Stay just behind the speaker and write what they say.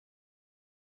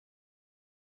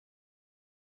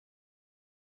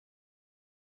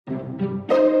Alright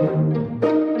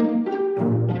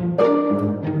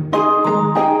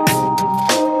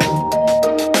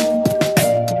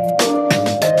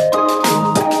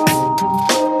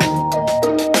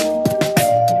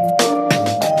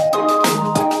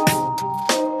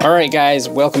guys,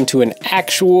 welcome to an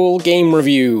actual game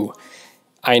review.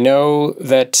 I know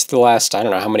that the last, I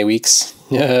don't know how many weeks,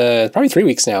 probably 3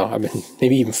 weeks now, I've been,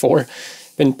 maybe even 4,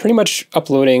 been pretty much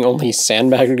uploading only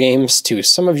Sandbagger games to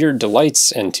some of your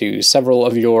delights and to several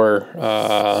of your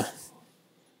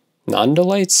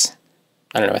non-delights.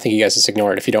 I don't know, I think you guys just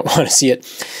ignore it if you don't want to see it.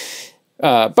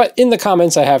 But in the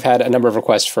comments I have had a number of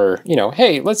requests for, you know,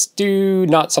 hey, let's do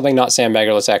not something not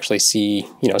Sandbagger, let's actually see,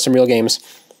 you know, some real games.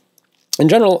 In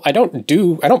general, I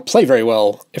don't play very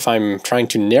well if I'm trying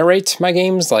to narrate my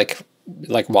games, like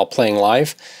while playing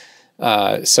live.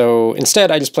 So instead,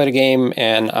 I just played a game,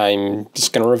 and I'm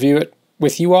just going to review it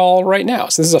with you all right now.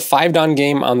 So this is a 5-dan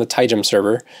game on the Tygem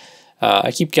server.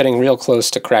 I keep getting real close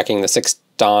to cracking the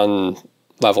 6-dan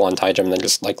level on Tygem, and then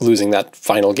just like losing that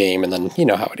final game, and then you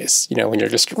know how it is. You know, when you're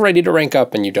just ready to rank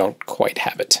up and you don't quite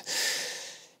have it.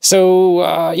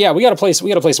 So yeah, we gotta play some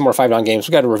more 5-dan games.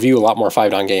 We gotta review a lot more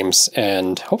 5-dan games,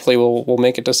 and hopefully we'll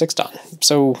make it to 6-dan.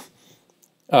 So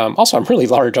also, I'm really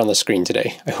large on the screen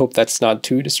today. I hope that's not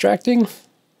too distracting.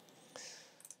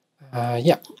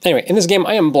 Yeah. Anyway, in this game,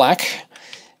 I am black,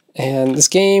 and this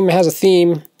game has a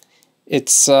theme.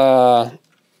 It's don't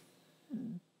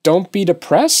be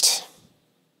depressed.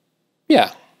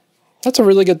 Yeah, that's a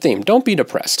really good theme. Don't be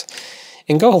depressed.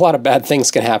 In Go, a lot of bad things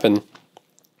can happen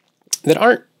that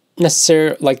aren't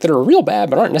necessarily, like, that are real bad,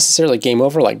 but aren't necessarily game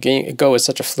over. Like, Go is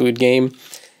such a fluid game.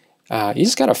 You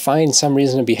just gotta find some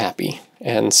reason to be happy.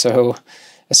 And so,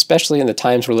 especially in the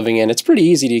times we're living in, it's pretty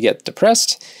easy to get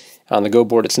depressed. On the Go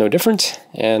board, it's no different.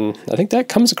 And I think that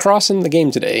comes across in the game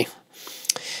today.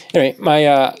 Anyway,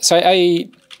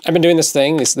 I've been doing this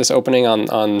thing, this opening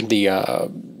on the,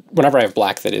 whenever I have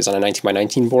black, that is, on a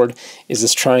 19x19 board, is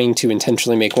this trying to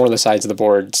intentionally make one of the sides of the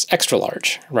boards extra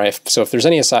large, right? So if there's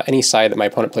any side that my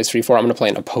opponent plays 3-4, I'm going to play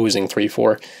an opposing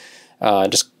 3-4,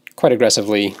 just quite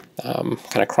aggressively, kind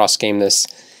of cross-game this,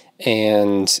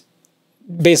 and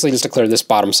basically just declare this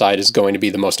bottom side is going to be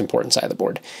the most important side of the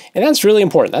board. And that's really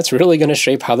important. That's really going to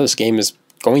shape how this game is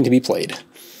going to be played.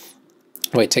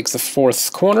 White takes the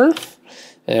 4th corner,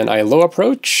 and I low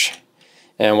approach,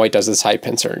 and white does this high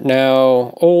pincer.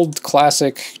 Now, old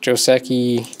classic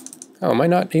Joseki. Oh, am I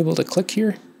not able to click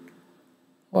here?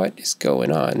 What is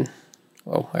going on?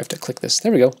 Oh, I have to click this.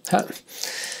 There we go.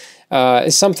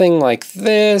 It's something like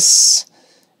this,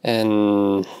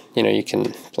 and you know, you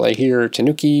can play here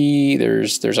Tanuki.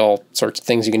 There's all sorts of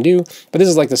things you can do, but this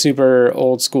is like the super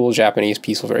old school Japanese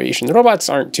peaceful variation. The robots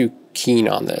aren't too keen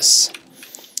on this.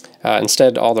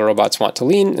 Instead, all the robots want to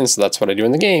lean, and so that's what I do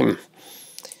in the game.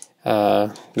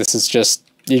 This is just,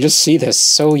 you just see this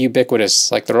so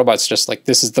ubiquitous, like the robot's just like,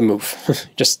 this is the move.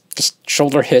 just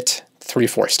shoulder hit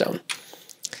 3-4 stone.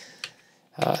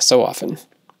 So often.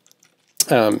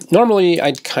 Normally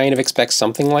I'd kind of expect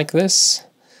something like this,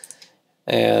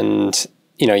 and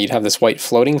you know, you'd have this white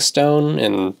floating stone,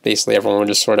 and basically everyone would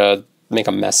just sort of make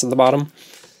a mess of the bottom.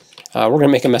 We're going to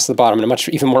make a mess of the bottom in a much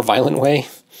even more violent way,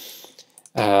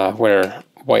 where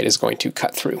white is going to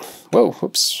cut through. Whoa,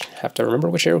 whoops, have to remember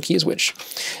which arrow key is which.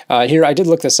 Here, I did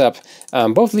look this up.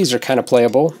 Both of these are kind of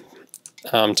playable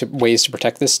ways to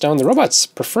protect this stone. The robots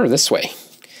prefer this way.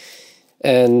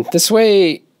 And this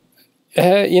way,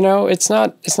 you know, it's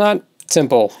not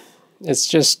simple. It's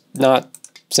just not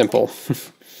simple.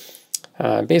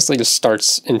 Basically just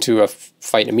starts into a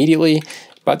fight immediately,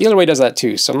 but the other way does that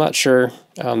too, so I'm not sure.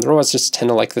 The robots just tend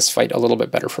to like this fight a little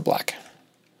bit better for black.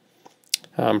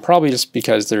 Probably just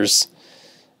because there's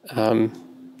a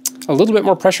little bit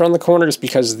more pressure on the corner, just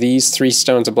because these 3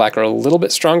 stones of black are a little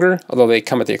bit stronger, although they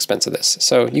come at the expense of this.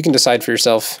 So you can decide for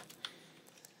yourself,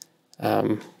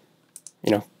 you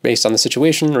know, based on the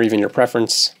situation or even your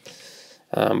preference.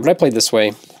 But I played this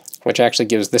way, which actually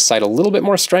gives this side a little bit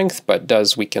more strength, but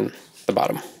does weaken the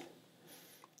bottom.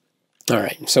 All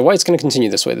right, so white's going to continue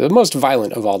this way, the most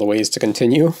violent of all the ways to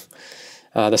continue.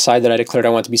 The side that I declared I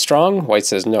want to be strong, white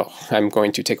says, no, I'm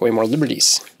going to take away more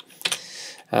liberties.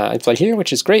 I played here,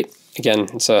 which is great. Again,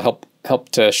 it's a help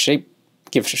to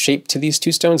give shape to these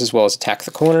 2 stones, as well as attack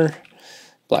the corner.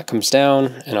 Black comes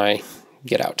down, and I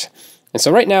get out. And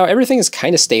so right now, everything is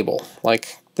kind of stable.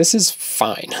 Like, this is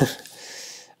fine.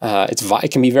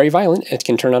 It can be very violent, it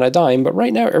can turn on a dime, but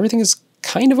right now, everything is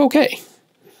kind of okay.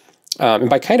 And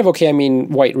by kind of okay, I mean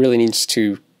white really needs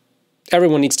to,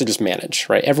 everyone needs to just manage,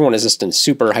 right? Everyone is just in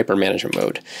super hyper management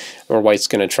mode, where white's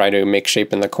going to try to make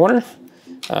shape in the corner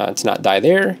to not die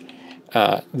there.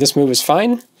 This move is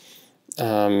fine.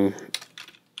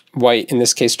 White, in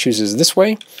this case, chooses this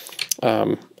way.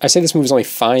 I say this move is only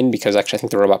fine because actually I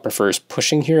think the robot prefers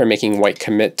pushing here and making white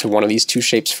commit to one of these two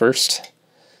shapes first.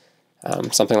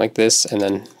 Something like this, and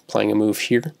then playing a move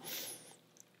here.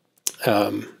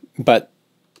 But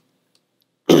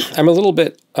I'm a little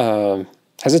bit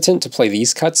hesitant to play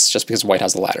these cuts just because white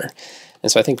has the ladder.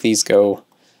 And so I think these go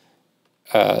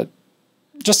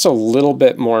just a little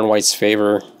bit more in white's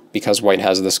favor because white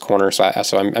has this corner. So,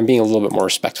 I'm being a little bit more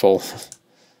respectful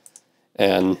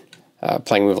and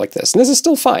playing a move like this. And this is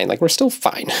still fine. Like, we're still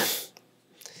fine.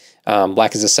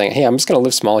 Black is just saying, hey, I'm just going to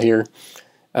live small here.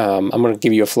 I'm going to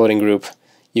give you a floating group.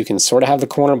 You can sort of have the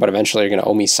corner, but eventually you're going to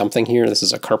owe me something here. This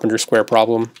is a carpenter square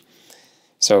problem.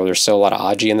 So there's still a lot of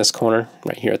Aji in this corner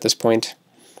right here at this point.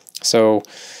 So,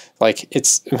 like,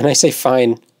 it's, when I say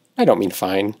fine, I don't mean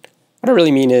fine. What I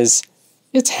really mean is,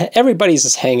 everybody's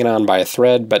just hanging on by a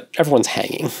thread, but everyone's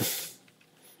hanging.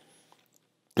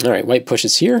 All right, white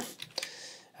pushes here.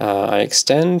 I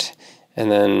extend,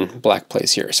 and then black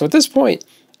plays here. So at this point,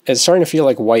 it's starting to feel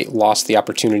like white lost the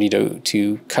opportunity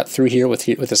to cut through here with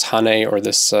this hane or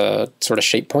this sort of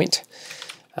shape point.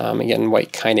 Again,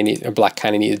 black kind of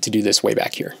needed to do this way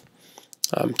back here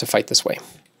to fight this way.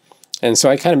 And so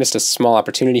I kind of missed a small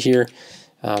opportunity here.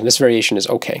 This variation is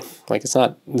okay. Like, this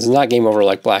is not game over.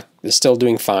 Like, black is still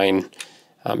doing fine,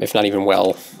 if not even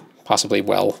well, possibly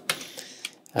well.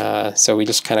 So we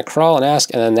just kind of crawl and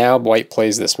ask, and then now white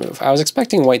plays this move. I was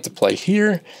expecting white to play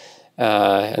here,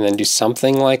 and then do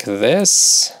something like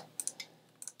this,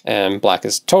 and black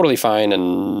is totally fine,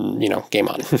 and, you know, game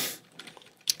on.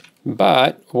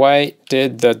 But white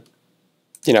did the,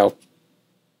 you know,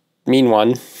 mean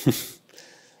one.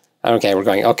 Okay, we're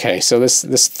going, okay, so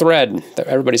this thread that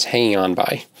everybody's hanging on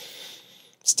by,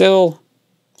 still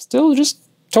just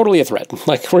totally a thread.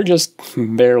 Like, we're just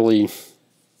barely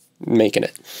making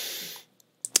it.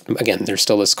 Again, there's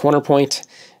still this corner point.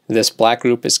 This black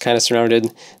group is kind of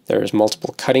surrounded. There's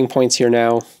multiple cutting points here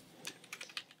now.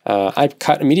 I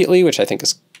cut immediately, which I think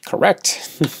is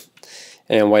correct,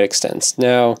 and white extends.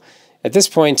 Now, at this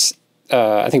point,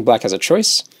 I think black has a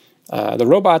choice. The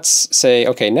robots say,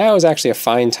 okay, now is actually a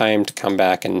fine time to come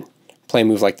back and play a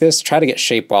move like this. Try to get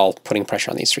shape while putting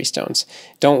pressure on these 3 stones.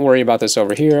 Don't worry about this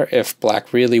over here. If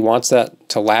black really wants that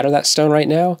to ladder that stone right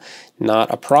now,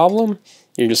 not a problem.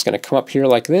 You're just going to come up here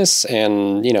like this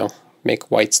and, you know,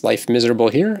 make white's life miserable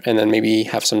here, and then maybe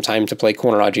have some time to play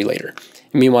corner Aji later.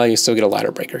 And meanwhile, you still get a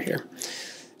ladder breaker here.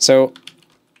 So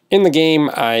in the game,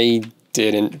 I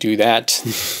didn't do that.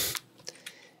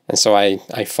 And so I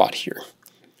fought here.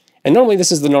 And normally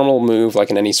this is the normal move,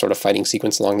 like in any sort of fighting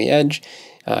sequence along the edge.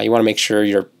 You want to make sure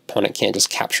your opponent can't just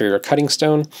capture your cutting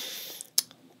stone.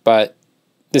 But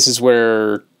this is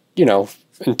where, you know,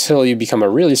 until you become a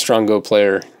really strong Go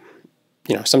player,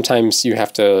 you know, sometimes you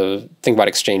have to think about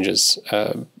exchanges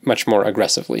much more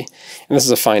aggressively. And this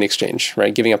is a fine exchange,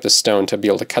 right? Giving up this stone to be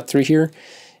able to cut through here.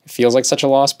 It feels like such a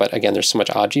loss, but again, there's so much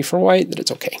Aji for white that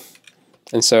it's okay.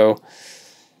 And so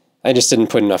I just didn't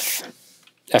put enough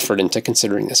effort into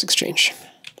considering this exchange.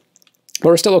 But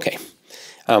we're still okay.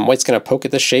 White's going to poke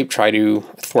at this shape, try to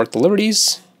thwart the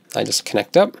liberties. I just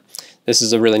connect up. This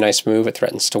is a really nice move. It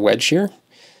threatens to wedge here.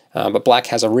 But black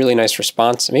has a really nice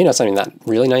response. I mean, it's not even that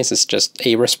really nice. It's just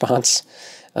a response.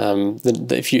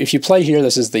 If you play here,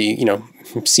 this is the, you know,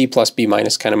 C plus B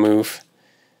minus kind of move.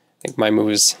 I think my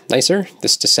move is nicer.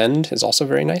 This descend is also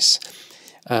very nice.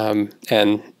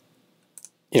 And,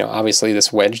 you know, obviously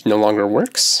this wedge no longer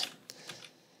works.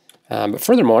 But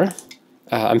furthermore,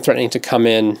 I'm threatening to come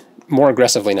in more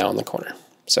aggressively now in the corner.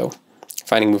 So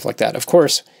finding a move like that. Of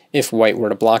course, if white were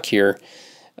to block here,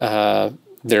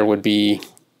 there would be,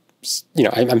 you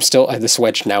know, I'm still, this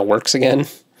wedge now works again.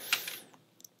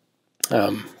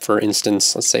 For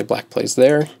instance, let's say black plays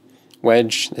there,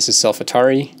 wedge, this is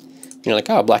self-Atari. You're like,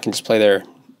 oh, black can just play there.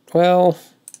 Well,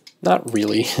 not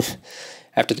really.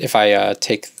 If I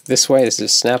take this way, this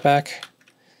is snapback.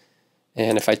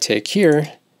 And if I take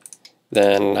here,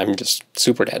 then I'm just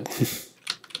super dead.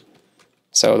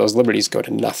 So those liberties go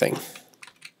to nothing.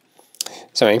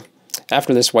 So anyway,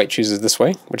 after this, white chooses this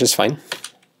way, which is fine.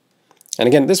 And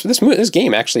again, this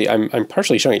game actually, I'm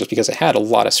partially showing it just because it had a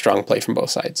lot of strong play from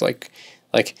both sides. Like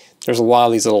there's a lot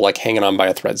of these little like hanging on by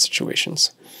a thread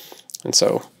situations, and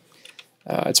so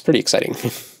it's pretty exciting.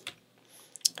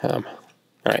 All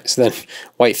right, so then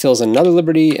white fills another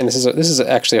liberty, and this is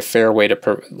actually a fair way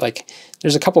to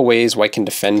there's a couple ways white can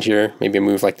defend here. Maybe a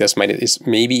move like this is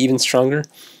maybe even stronger.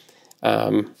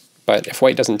 But if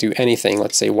white doesn't do anything,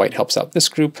 let's say white helps out this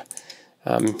group,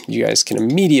 you guys can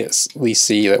immediately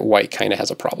see that white kind of has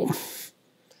a problem.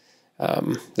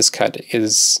 This cut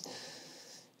is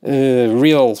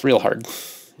real hard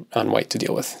on white to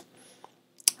deal with.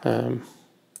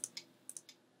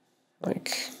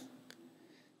 Like,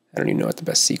 I don't even know what the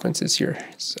best sequence is here.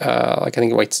 Like, I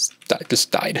think white's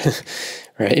just died,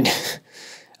 right?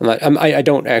 I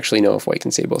don't actually know if white can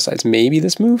save both sides. Maybe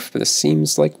this move, but this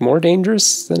seems like more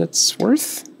dangerous than it's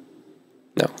worth.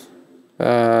 No.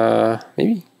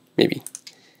 Maybe.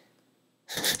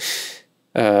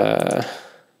 Oh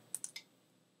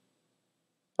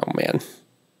man.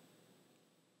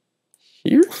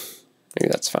 Here?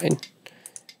 Maybe that's fine.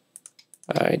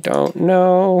 I don't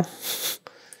know.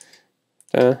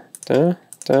 No, that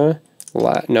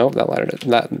ladder,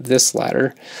 not this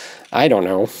ladder. I don't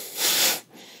know.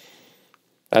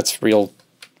 That's real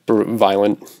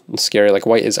violent and scary. Like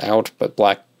white is out, but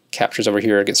black captures over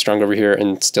here, gets strung over here,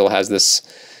 and still has this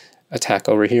attack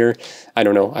over here. I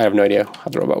don't know. I have no idea how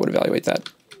the robot would evaluate that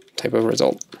type of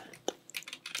result.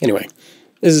 Anyway,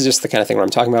 this is just the kind of thing where I'm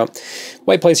talking about.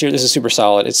 White plays here. This is super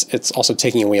solid. It's also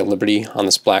taking away a liberty on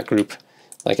this black group.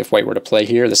 Like if white were to play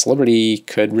here, this liberty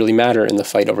could really matter in the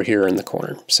fight over here in the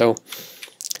corner. So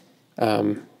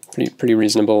pretty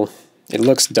reasonable. It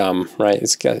looks dumb, right?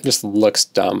 It just looks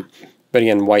dumb. But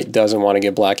again, white doesn't want to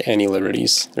give black any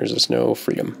liberties. There's just no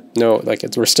freedom. No, like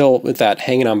we're still with that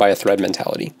hanging on by a thread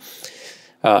mentality.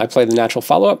 I play the natural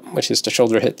follow-up, which is to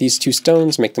shoulder hit these two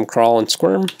stones, make them crawl and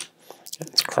squirm.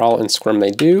 Crawl and squirm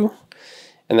they do.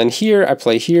 And then here, I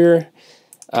play here.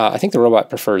 I think the robot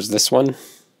prefers this one,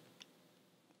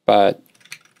 but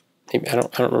maybe I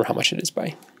don't remember how much it is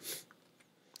by.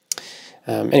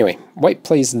 Anyway, white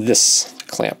plays this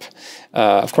clamp.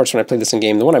 Of course, when I play this in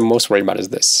game, the one I'm most worried about is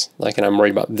this. Like, and I'm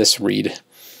worried about this read.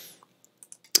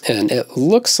 And it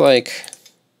looks like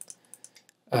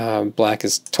black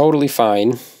is totally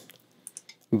fine,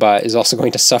 but is also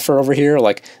going to suffer over here.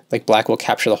 Like black will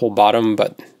capture the whole bottom,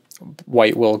 but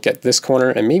white will get this corner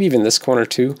and maybe even this corner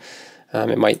too.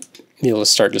 It might be able to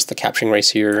start just the capturing race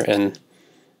here and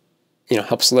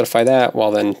help solidify that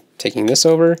while then taking this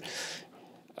over.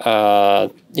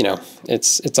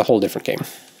 It's a whole different game.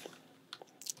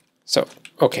 So,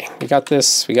 okay, we got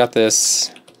this.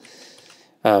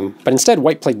 But instead,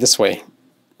 white played this way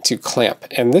to clamp.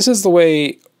 And this is the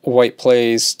way white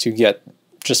plays to get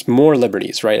just more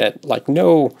liberties, right? At like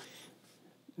no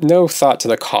thought to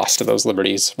the cost of those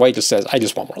liberties. White just says, I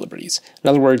just want more liberties. In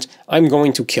other words, I'm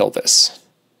going to kill this.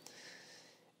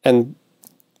 And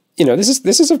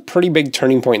this is a pretty big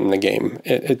turning point in the game,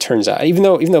 it turns out. Even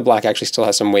though black actually still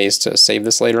has some ways to save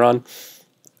this later on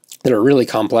that are really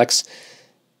complex,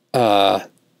 he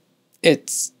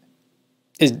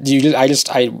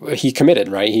committed,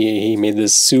 right? He made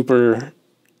this super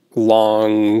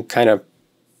long, kind of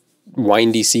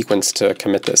windy sequence to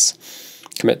commit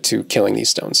to killing these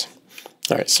stones.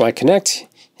 All right, so I connect,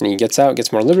 and he gets out,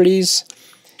 gets more liberties.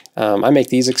 I make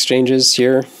these exchanges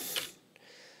here.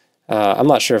 I'm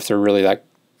not sure if they're really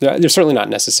they're certainly not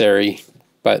necessary,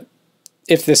 but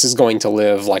if this is going to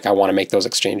live, like I want to make those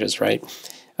exchanges, right?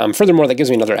 Furthermore, that gives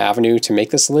me another avenue to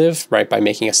make this live, right, by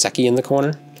making a Sibicky in the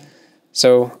corner.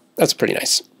 So that's pretty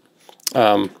nice.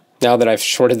 Now that I've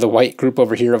shorted the white group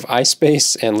over here of eye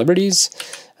space and liberties,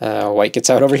 white gets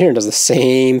out over here and does the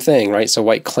same thing, right? So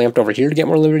white clamped over here to get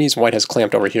more liberties, white has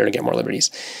clamped over here to get more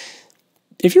liberties.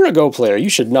 If you're a Go player, you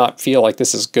should not feel like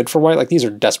this is good for white. Like, these are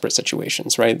desperate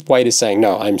situations, right? White is saying,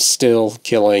 no, I'm still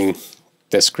killing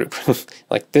this group.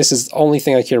 Like, this is the only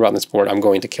thing I care about on this board. I'm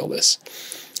going to kill this.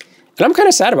 And I'm kind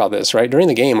of sad about this, right? During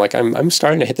the game, like, I'm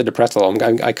starting to hit the depressed level.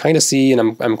 I kind of see,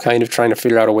 and I'm kind of trying to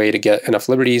figure out a way to get enough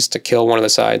liberties to kill one of the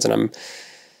sides, and I'm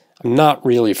not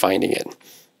really finding it.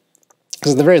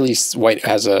 Because at the very least, white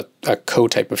has a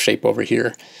co-type of shape over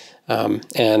here.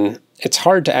 And it's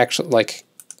hard to actually, like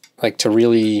to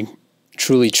really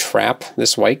truly trap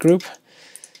this white group.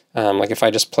 Like if I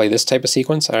just play this type of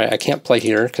sequence, I can't play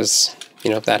here because,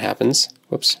 if that happens,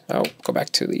 whoops, I'll go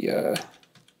back to the,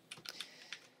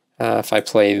 if I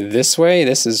play this way,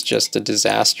 this is just a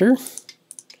disaster.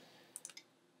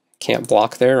 Can't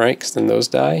block there, right? Because then those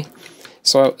die.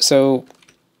 So,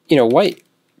 white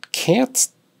can't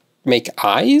make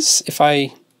eyes if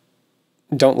I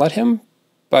don't let him,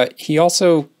 but he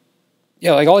also,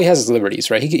 like all he has is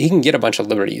liberties, right? He can get a bunch of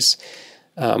liberties,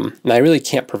 and I really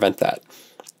can't prevent that.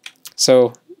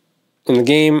 So in the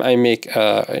game, I make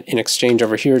an exchange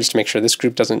over here just to make sure this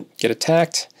group doesn't get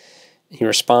attacked. He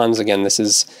responds again.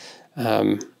 This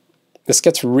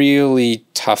gets really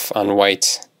tough on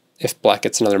white if black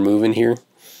gets another move in here.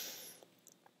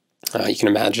 You can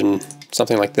imagine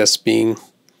something like this being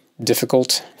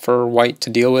difficult for white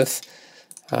to deal with,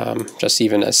 just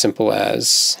even as simple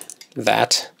as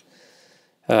that.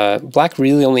 Black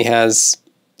really only has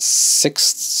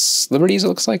 6 liberties, it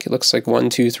looks like. It looks like 1,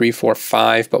 2, 3, 4,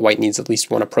 5, but white needs at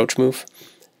least 1 approach move.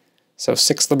 So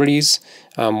 6 liberties,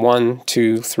 1,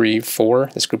 2, 3, 4.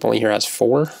 This group only here has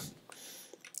 4.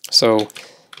 So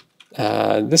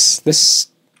this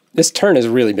turn is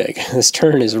really big. This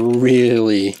turn is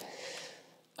really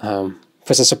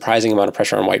puts a surprising amount of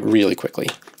pressure on white really quickly.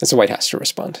 And so white has to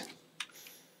respond.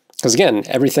 Because again,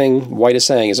 everything white is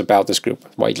saying is about this group.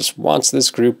 White just wants this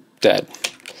group dead.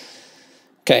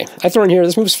 Okay, I throw in here.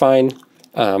 This move's fine,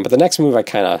 but the next move I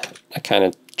kind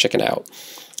of chicken out.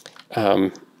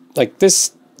 Like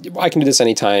this, I can do this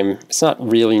anytime. It's not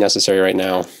really necessary right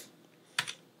now,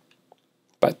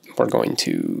 but we're going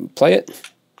to play it,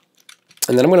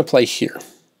 and then I'm going to play here.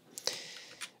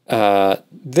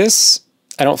 This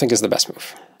I don't think is the best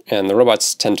move, and the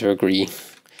robots tend to agree.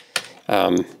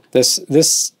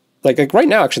 This like right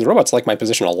now, actually, the robots like my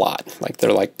position a lot. Like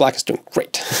they're like, black is doing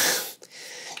great.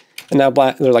 And now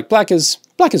they're like, black is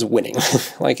winning.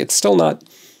 Like it's still not,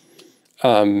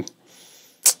 like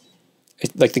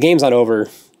the game's not over.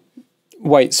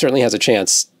 White certainly has a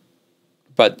chance,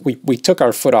 but we took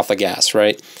our foot off the gas,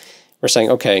 right? We're saying,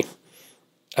 okay,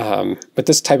 but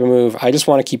this type of move, I just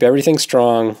want to keep everything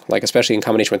strong, like especially in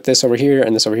combination with this over here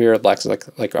and this over here. Black's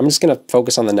like I'm just gonna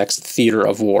focus on the next theater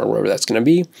of war, wherever that's gonna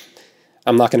be.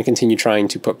 I'm not going to continue trying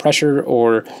to put pressure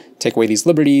or take away these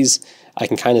liberties. I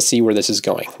can kind of see where this is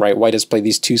going, right? White has played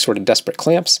these 2 sort of desperate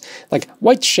clamps. Like,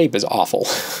 white's shape is awful,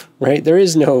 right? There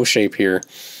is no shape here.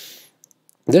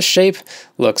 This shape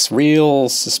looks real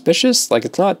suspicious. Like,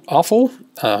 it's not awful,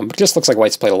 but it just looks like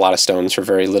white's played a lot of stones for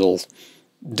very little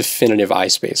definitive eye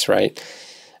space, right?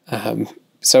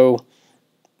 So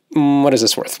what is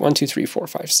this worth? 1, 2, 3, 4,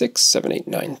 5, 6, 7, 8,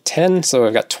 9, 10. So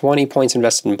I've got 20 points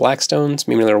invested in black stones.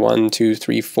 Maybe another 1, 2,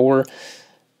 3, 4.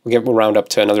 We'll round up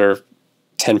to another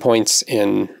 10 points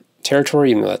in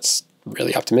territory, even though that's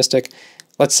really optimistic.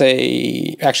 Let's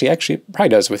say, actually it probably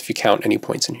does if you count any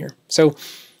points in here. So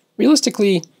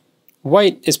realistically,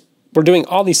 we're doing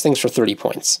all these things for 30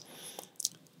 points.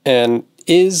 And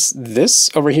is this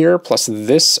over here plus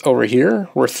this over here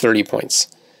worth 30 points?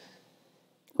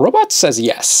 Robot says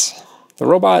yes. The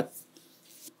robot,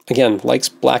 again, likes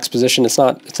black's position. It's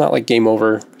not like game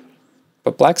over.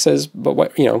 But black says, but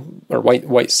what, or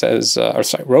white says, or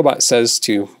sorry, robot says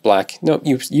to black, no,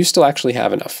 you still actually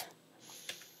have enough.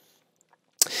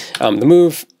 The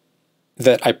move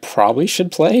that I probably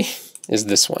should play is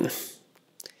this one.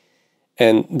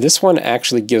 And this one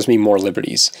actually gives me more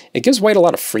liberties. It gives white a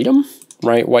lot of freedom,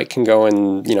 right? White can go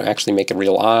and, actually make a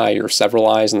real eye or several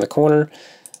eyes in the corner.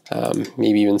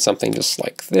 Maybe even something just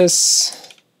like this.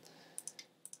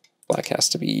 Black has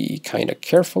to be kind of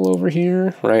careful over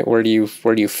here, right? Where do you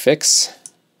fix?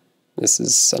 This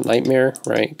is a nightmare,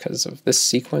 right? Because of this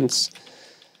sequence.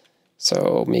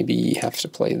 So maybe you have to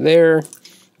play there.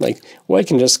 Like, white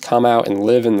can just come out and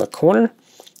live in the corner,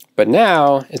 but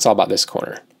now it's all about this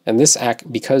corner. And this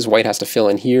act, because white has to fill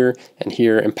in here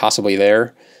and possibly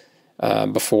there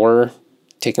before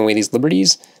taking away these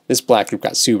liberties, this black group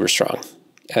got super strong.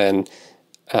 And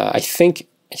I think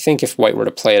if white were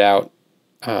to play it out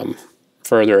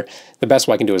further, the best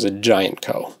white can do is a giant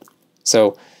ko.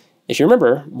 So if you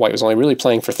remember, white was only really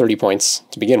playing for 30 points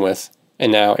to begin with,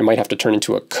 and now it might have to turn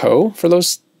into a ko for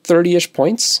those 30-ish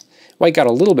points. White got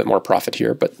a little bit more profit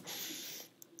here, but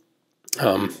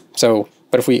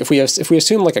but if we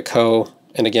assume like a ko,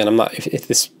 and again, I'm not, if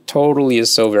this totally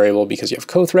is so variable because you have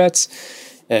ko threats,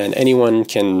 and anyone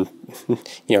can,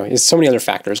 so many other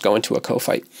factors go into a ko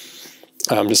fight,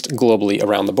 just globally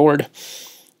around the board.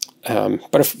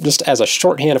 But if just as a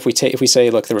shorthand, if we say,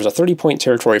 look, there was a 30-point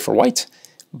territory for white,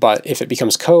 but if it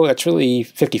becomes ko, that's really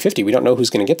 50-50. We don't know who's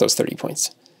going to get those 30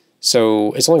 points.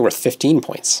 So it's only worth 15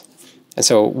 points. And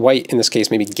so white, in this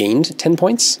case, maybe gained 10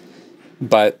 points,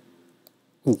 but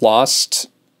lost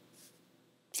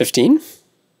 15.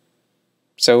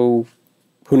 So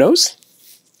who knows?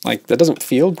 Like, that doesn't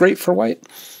feel great for white.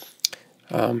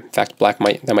 In fact, that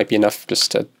might be enough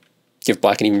just to give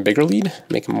black an even bigger lead,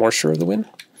 make him more sure of the win.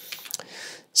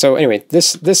 So anyway,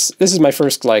 this is my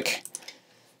first like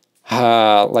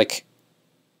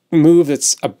move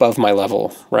that's above my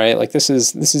level, right? Like this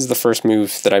is the first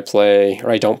move that I play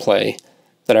or I don't play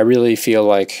that I really feel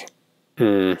like,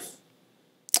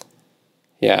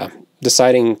 yeah,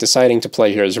 deciding to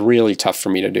play here is really tough for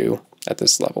me to do at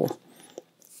this level.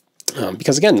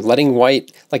 Because again, letting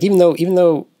white, like even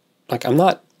though like I'm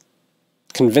not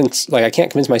convinced, like I can't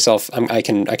convince myself I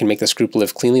can make this group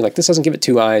live cleanly. Like this doesn't give it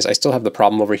 2 eyes. I still have the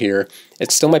problem over here.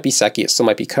 It still might be Seki, it still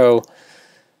might be ko,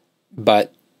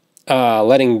 but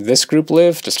letting this group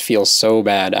live just feels so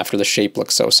bad after the shape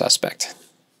looks so suspect.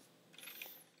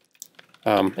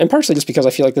 And partially just because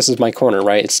I feel like this is my corner,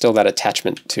 right? It's still that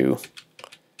attachment to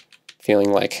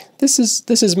feeling like this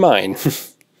is mine.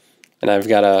 And I've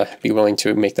got to be willing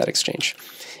to make that exchange.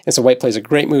 And so white plays a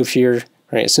great move here,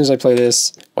 right? As soon as I play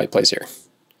this, white plays here.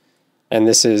 And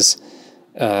this is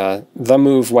the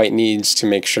move white needs to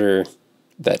make sure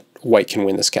that white can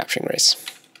win this capturing race.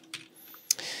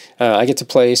 I get to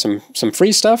play some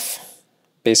free stuff.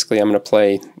 Basically, I'm going to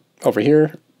play over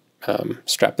here,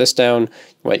 strap this down.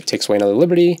 White takes away another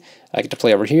liberty. I get to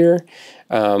play over here.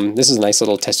 This is a nice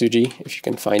little Tetsuji, if you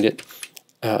can find it.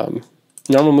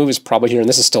 Normal move is probably here, and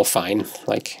this is still fine.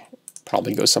 Like,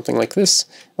 probably goes something like this.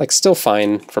 Like, still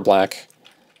fine for black.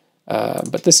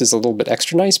 But this is a little bit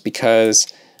extra nice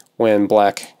because when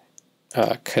black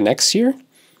connects here,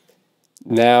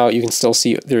 now you can still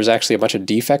see there's actually a bunch of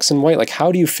defects in white. Like,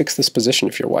 how do you fix this position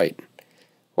if you're white?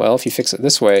 Well, if you fix it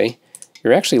this way,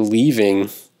 you're actually leaving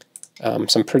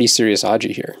some pretty serious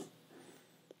aji here.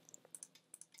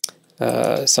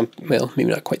 Well, maybe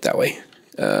not quite that way.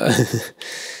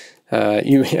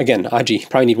 You again, aji,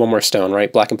 probably need one more stone,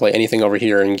 right? Black can play anything over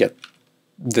here and get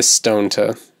this stone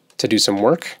to do some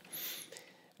work.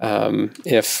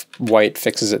 If white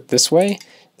fixes it this way,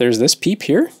 there's this peep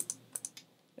here,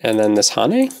 and then this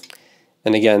hane,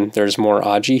 and again, there's more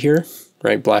aji here,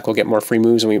 right? Black will get more free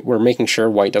moves, and we're making sure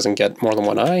white doesn't get more than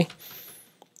one eye.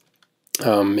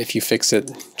 If you fix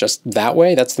it just that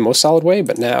way, that's the most solid way,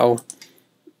 but now,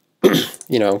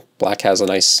 you know, black has a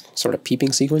nice sort of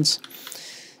peeping sequence.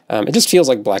 It just feels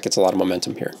like black gets a lot of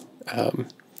momentum here.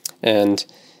 And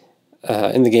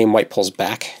in the game, white pulls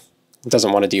back.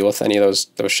 Doesn't want to deal with any of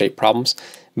those shape problems.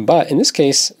 But in this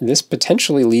case, this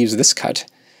potentially leaves this cut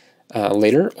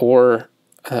later, or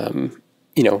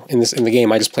you know, in the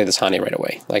game, I just play this hane right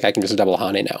away. Like, I can just double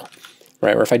hane now,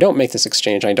 right? Or if I don't make this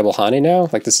exchange, I double hane now.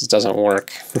 Like, this doesn't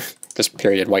work. This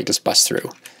period, white just busts through.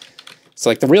 So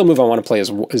like the real move I want to play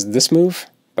is this move,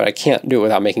 but I can't do it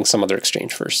without making some other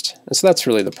exchange first. And so that's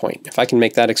really the point. If I can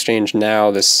make that exchange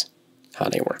now, this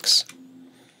hane works.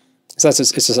 So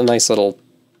it's just a nice little,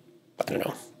 I don't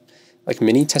know, like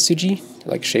mini Tetsuji,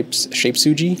 like shape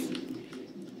suji.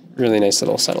 Really nice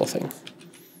little subtle thing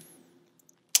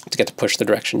to get to push the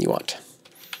direction you want.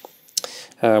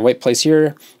 White plays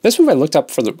here. This move I looked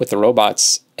up with the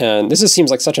robots, and this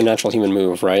seems like such a natural human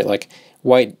move, right? Like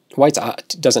white's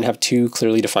doesn't have two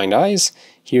clearly defined eyes.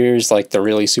 Here's like the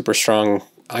really super strong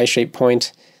eye shape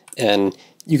point, and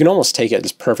you can almost take it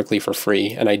just perfectly for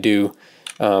free, and I do.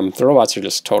 The robots are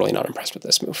just totally not impressed with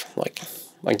this move. Like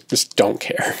just don't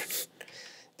care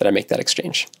that I make that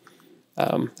exchange.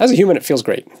 As a human, it feels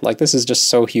great. Like, this is just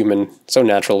so human, so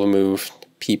natural of a move.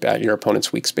 Peep at your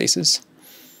opponent's weak spaces.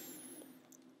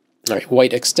 All right,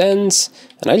 white extends,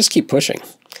 and I just keep pushing.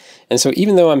 And so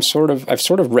even though I've sort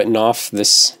of written off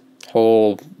this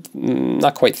whole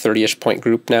not quite 30-ish point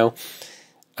group now,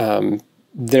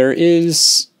 there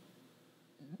is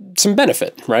some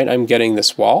benefit, right? I'm getting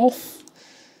this wall,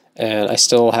 and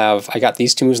I got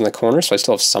these two moves in the corner, so I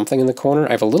still have something in the corner.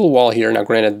 I have a little wall here. Now,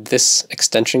 granted, this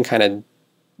extension kind of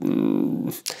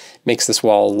makes this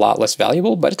wall a lot less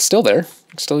valuable, but it's still there.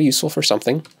 It's still useful for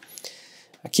something.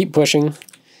 I keep pushing,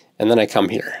 and then I come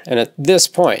here. And at this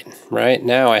point, right,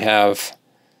 now I have,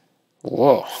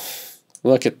 whoa,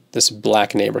 look at this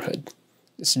black neighborhood.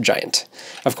 It's giant.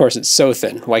 Of course, it's so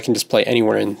thin. White can just play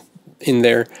anywhere in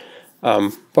there.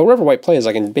 But wherever white plays,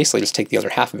 I can basically just take the other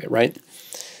half of it, right?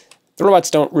 The robots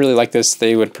don't really like this.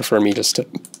 They would prefer me just to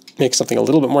make something a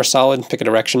little bit more solid, pick a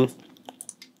direction,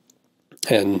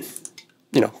 and,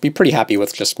 you know, be pretty happy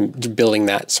with just building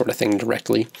that sort of thing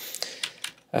directly.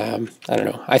 I don't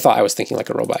know. I thought I was thinking like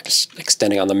a robot, just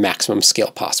extending on the maximum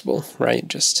scale possible, right?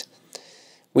 Just,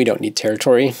 we don't need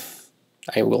territory.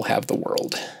 I will have the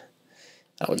world.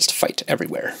 I'll just fight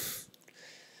everywhere.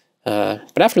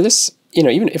 But after this, you know,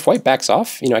 even if white backs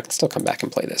off, you know, I can still come back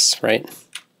and play this, right?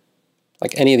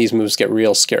 Like, any of these moves get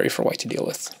real scary for white to deal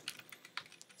with.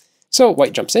 So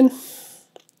white jumps in,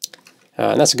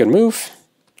 and that's a good move,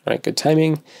 right? Good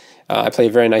timing. I play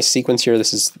a very nice sequence here.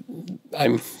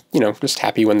 I'm, you know, just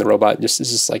happy when the robot is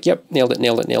just like, yep, nailed it,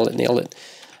 nailed it, nailed it, nailed it.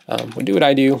 Would do what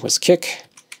I do, was kick,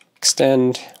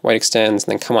 extend, white extends,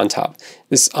 and then come on top.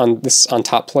 This on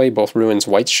top play both ruins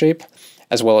white's shape,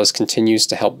 as well as continues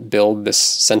to help build this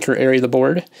center area of the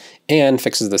board, and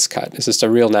fixes this cut. It's just a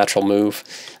real natural move.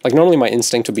 Like, normally my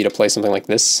instinct would be to play something like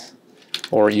this,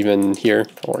 or even here,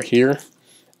 or here,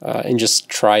 and just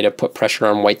try to put pressure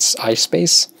on white's eye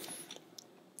space.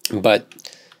 But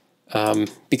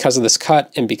because of this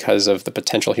cut, and because of the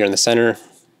potential here in the center,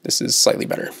 this is slightly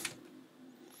better.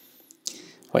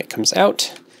 White comes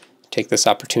out, take this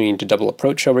opportunity to double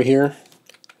approach over here,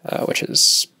 which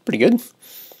is pretty good.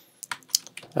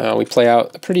 We play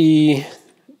out a pretty,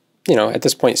 you know, at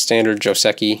this point, standard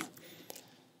Joseki.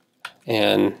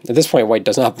 And at this point, white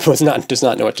does not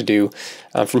know what to do.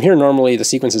 From here, normally the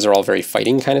sequences are all very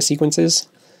fighting kind of sequences,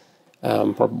 where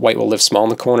white will live small in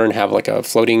the corner and have like a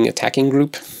floating attacking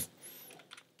group,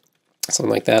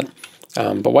 something like that.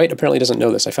 But white apparently doesn't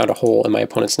know this. I found a hole in my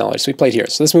opponent's knowledge, so we played here.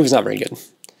 So this move is not very good.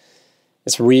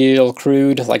 It's real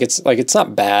crude. Like it's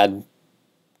not bad.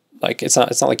 Like it's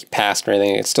not like you passed or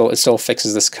anything. It still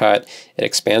fixes this cut. It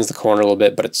expands the corner a little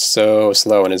bit, but it's so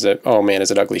slow. And oh man,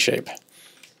 is it ugly shape.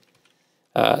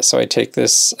 So I take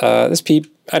this this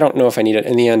peep. I don't know if I need it.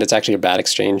 In the end, it's actually a bad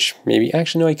exchange. Maybe,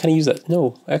 actually, no, I kind of use that.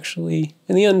 No, actually,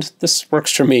 in the end, this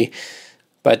works for me,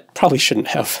 but probably shouldn't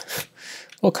have.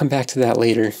 We'll come back to that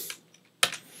later.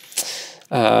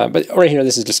 But right here,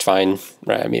 this is just fine,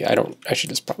 right? I mean, I should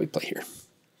just probably play here.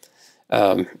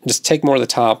 Just take more of the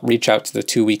top, reach out to the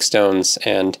 2 weak stones,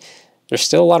 and there's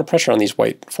still a lot of pressure on these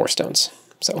white 4 stones.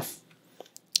 So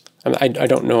I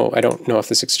don't know if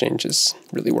this exchange is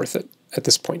really worth it at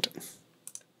this point.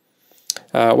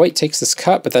 White takes this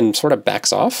cut, but then sort of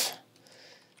backs off.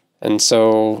 And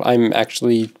so I'm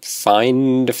actually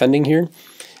fine defending here.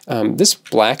 This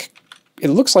black, it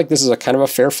looks like this is a kind of a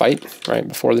fair fight, right,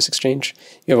 before this exchange.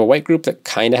 You have a white group that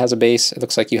kind of has a base. It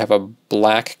looks like you have a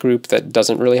black group that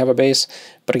doesn't really have a base.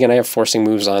 But again, I have forcing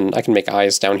moves on. I can make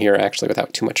eyes down here actually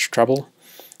without too much trouble.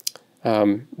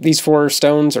 These 4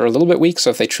 stones are a little bit weak, so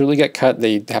if they truly get cut,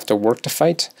 they have to work to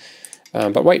fight.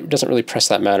 But white doesn't really press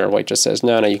that matter. White just says,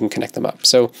 no, you can connect them up.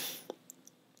 So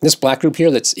this black group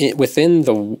here that's within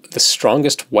the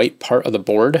strongest white part of the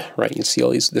board, right? You can see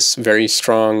all this very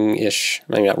strong-ish,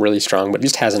 maybe not really strong, but it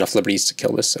just has enough liberties to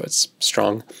kill this, so it's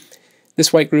strong.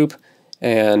 This white group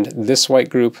and this white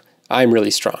group, I'm really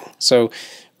strong. So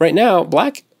right now,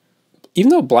 black, even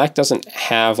though black doesn't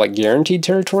have like guaranteed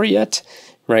territory yet,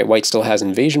 right, white still has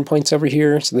invasion points over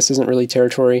here, so this isn't really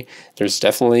territory. There's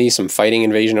definitely some fighting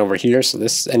invasion over here, so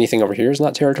anything over here is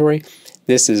not territory.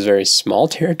 This is very small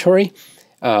territory.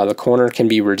 The corner can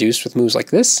be reduced with moves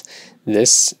like this.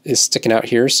 This is sticking out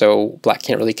here, so black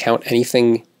can't really count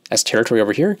anything as territory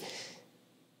over here.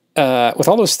 With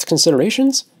all those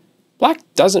considerations, black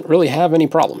doesn't really have any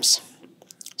problems.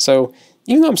 So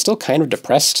even though I'm still kind of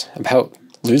depressed about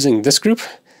losing this group,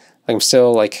 like I'm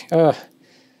still like,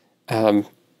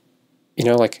 you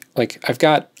know, like I've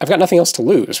got nothing else to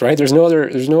lose, right? There's no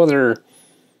other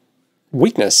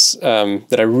weakness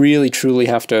that I really truly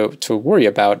have to worry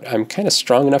about. I'm kind of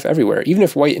strong enough everywhere. Even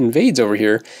if white invades over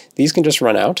here, these can just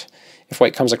run out. If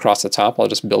white comes across the top, I'll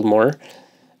just build more.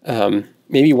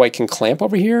 Maybe white can clamp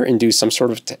over here and do some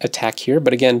sort of attack here,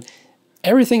 but again,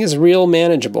 everything is real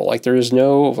manageable. Like there is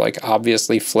no like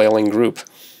obviously flailing group.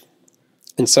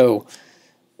 And so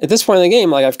at this point in the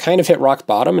game, like I've kind of hit rock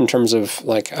bottom in terms of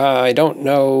like, I don't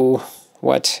know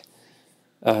what,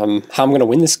 how I'm going to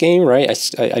win this game, right?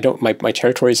 My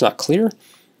territory is not clear,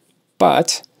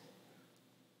 but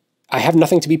I have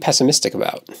nothing to be pessimistic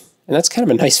about. And that's kind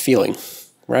of a nice feeling,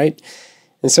 right?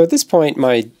 And so at this point,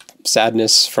 my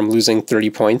sadness from losing 30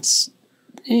 points,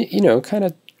 you know, kind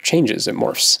of changes, it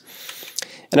morphs.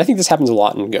 And I think this happens a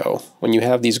lot in Go, when you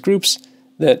have these groups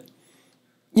that,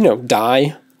 you know,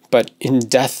 die, but in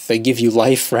death they give you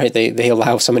life, right? They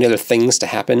allow so many other things to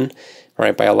happen,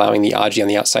 right? By allowing the Aji on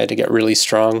the outside to get really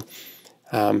strong.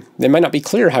 They might not be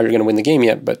clear how you're going to win the game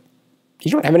yet, but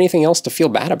you don't have anything else to feel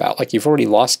bad about. Like you've already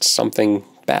lost something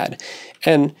bad.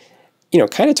 And, you know,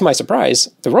 kind of to my surprise,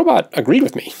 the robot agreed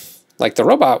with me. Like the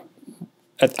robot,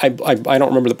 I don't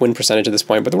remember the win percentage at this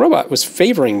point, but the robot was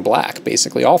favoring black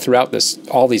basically all throughout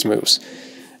all these moves.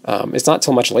 It's not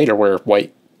till much later where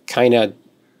white kind of,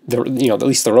 you know, at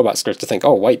least the robot starts to think,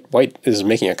 oh, white is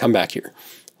making a comeback here.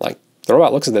 Like the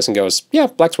robot looks at this and goes, yeah,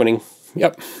 black's winning.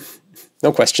 Yep,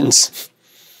 no questions.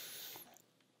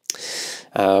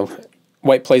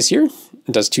 White plays here,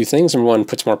 does 2 things. Number 1,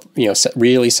 puts more, you know,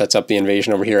 really sets up the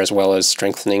invasion over here as well as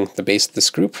strengthening the base of this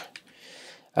group.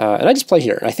 And I just play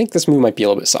here. I think this move might be a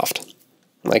little bit soft.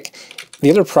 Like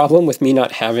the other problem with me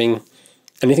not having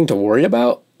anything to worry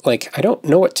about, like I don't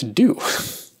know what to do.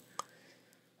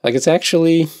 Like it's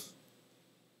actually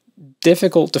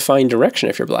difficult to find direction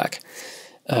if you're black.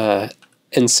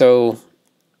 And so,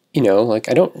 you know, like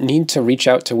I don't need to reach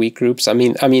out to weak groups. I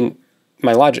mean,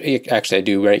 my logic, actually I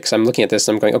do, right? Because I'm looking at this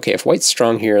and I'm going, okay, if white's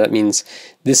strong here, that means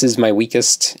this is my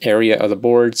weakest area of the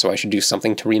board, so I should do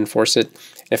something to reinforce it.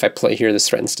 If I play here, this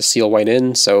threatens to seal white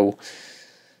in, so,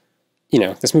 you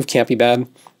know, this move can't be bad.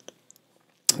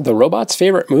 The robot's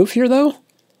favorite move here, though,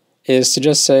 is to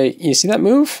just say, you see that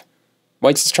move?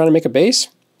 White's just trying to make a base.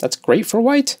 That's great for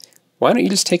white. Why don't you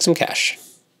just take some cash?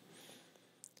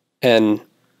 And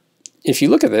if you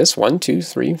look at this, 1, 2,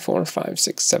 3, 4, 5,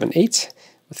 6, 7, 8,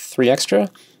 with 3 extra,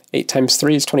 8 times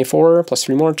 3 is 24, plus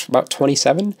 3 more, about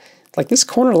 27. Like, this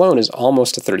corner alone is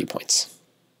almost to 30 points.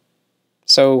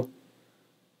 So,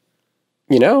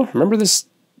 you know, remember this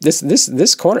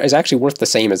corner is actually worth the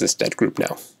same as this dead group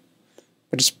now,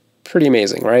 which is pretty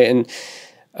amazing, right? And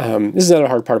this is another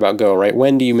hard part about Go, right?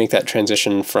 When do you make that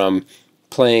transition from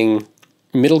playing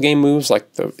middle game moves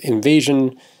like the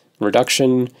invasion,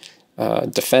 reduction,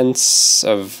 defense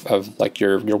of like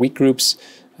your weak groups?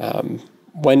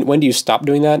 When do you stop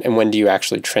doing that, and when do you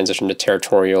actually transition to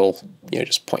territorial, you know,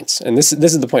 just points? And this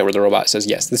is the point where the robot says,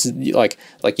 yes, this is like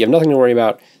you have nothing to worry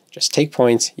about. Just take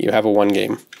points. You have a 1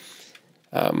 game.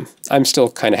 I'm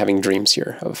still kind of having dreams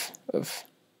here of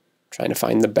trying to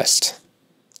find the best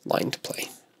line to play.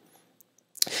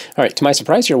 All right, to my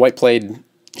surprise here, white played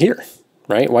here,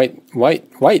 right?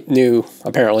 White knew,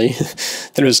 apparently,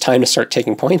 that it was time to start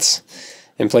taking points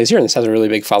and plays here, and this has a really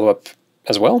big follow-up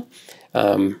as well.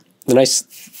 The nice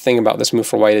thing about this move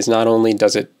for white is not only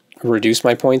does it reduce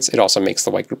my points, it also makes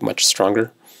the white group much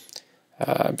stronger.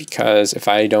 Because if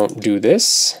I don't do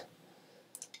this,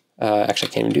 actually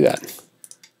I can't even do that.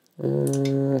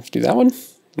 Do that one?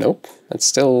 Nope, that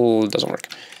still doesn't work.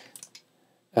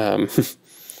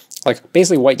 Like,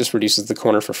 basically white just reduces the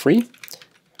corner for free,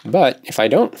 but if I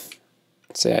don't,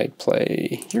 let's say I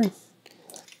play here,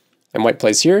 and white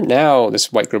plays here, now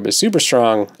this white group is super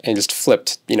strong and just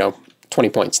flipped, you know, 20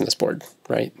 points in this board,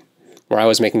 right? Where I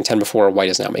was making 10 before, white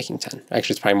is now making 10.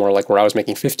 Actually, it's probably more like where I was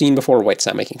making 15 before, white's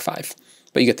now making 5.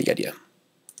 But you get the idea.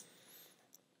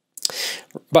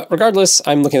 But regardless,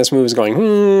 I'm looking at this move as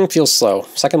going, feels slow.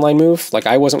 Second line move, like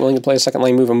I wasn't willing to play a second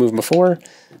line move a move before,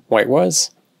 white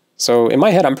was. So in my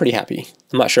head, I'm pretty happy.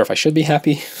 I'm not sure if I should be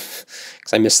happy,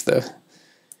 because I missed the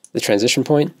transition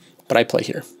point, but I play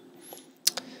here.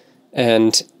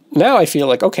 And now I feel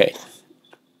like, okay,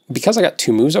 because I got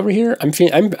 2 moves over here, I'm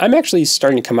actually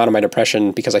starting to come out of my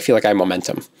depression because I feel like I have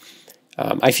momentum.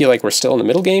 I feel like we're still in the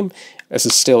middle game. This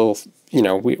is still, you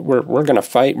know, we're gonna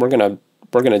fight. We're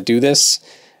gonna do this.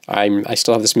 I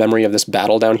still have this memory of this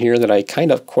battle down here that I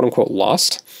kind of quote unquote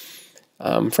lost,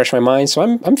 fresh in my mind. So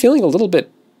I'm feeling a little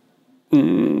bit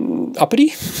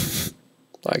uppity.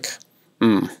 Like,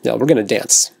 yeah, we're gonna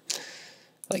dance.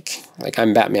 Like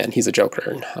I'm Batman. He's a Joker,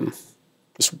 and I'm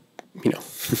just, you know,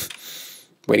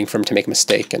 waiting for him to make a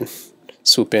mistake and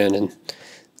swoop in and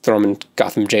throw him in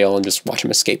Gotham jail and just watch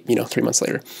him escape, you know, 3 months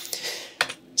later.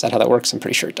 Is that how that works? I'm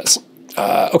pretty sure it does.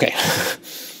 Okay.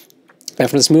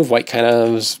 After this move, white kind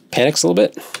of panics a little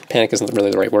bit. Panic isn't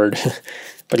really the right word,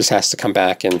 but just has to come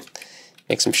back and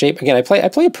make some shape. Again, I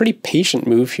play a pretty patient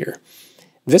move here.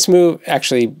 This move,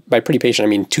 actually, by pretty patient, I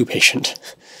mean too patient.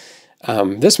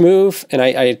 This move, and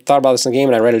I thought about this in the game,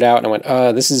 and I read it out, and I went,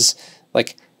 this is,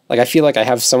 like I feel like I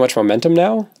have so much momentum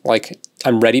now. Like,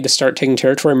 I'm ready to start taking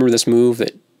territory. Remember this move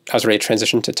that I was ready to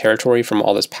transition to territory from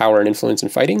all this power and influence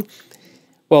and fighting?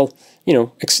 Well, you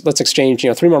know, let's exchange, you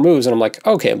know, 3 more moves, and I'm like,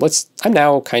 okay, I'm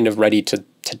now kind of ready to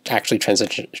actually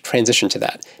transition to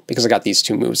that, because I got these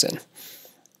 2 moves in.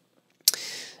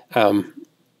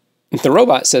 The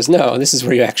robot says, no, this is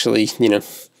where you actually, you know,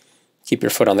 keep your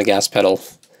foot on the gas pedal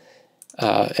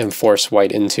and force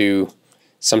white into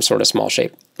some sort of small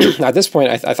shape. At this point,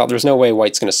 I thought there's no way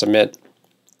white's going to submit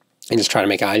and just try to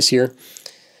make eyes here.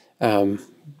 For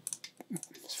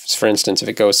instance, if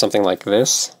it goes something like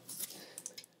this,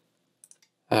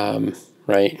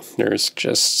 right, there's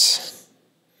just,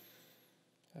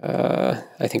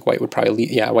 I think white would probably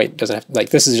leave, yeah, white doesn't have, like,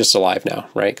 this is just alive now,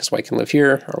 right, because white can live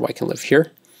here, or white can live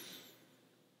here.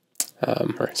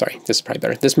 Or sorry, this is probably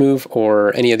better. This move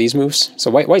or any of these moves. So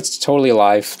white's totally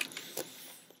alive.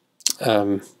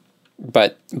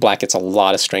 But black gets a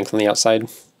lot of strength on the outside.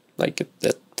 Like,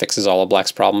 it fixes all of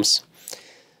black's problems.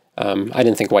 I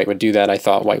didn't think white would do that. I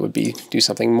thought white would do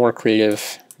something more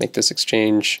creative, make this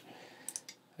exchange,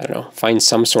 I don't know, find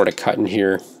some sort of cut in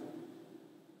here.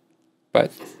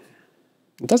 But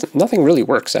it nothing really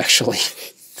works, actually.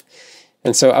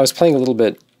 And so I was playing a little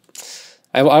bit,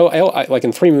 I like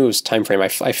in 3 moves time frame,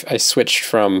 I switched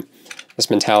from this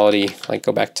mentality, like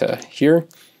go back to here.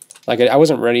 Like I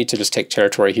wasn't ready to just take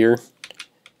territory here.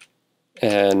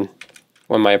 And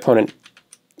when my opponent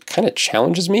kind of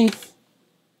challenges me,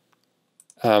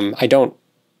 I don't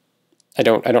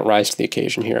rise to the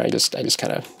occasion here. I just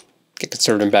kind of get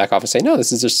conservative and back off and say, no,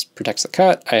 this is just protects the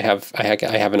cut. I have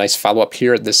a nice follow up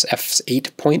here at this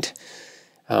F8 point.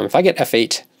 If I get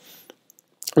F8,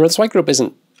 remember this white group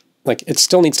isn't, like, it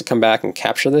still needs to come back and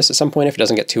capture this at some point if it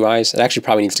doesn't get 2 eyes. It actually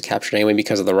probably needs to capture it anyway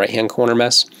because of the right-hand corner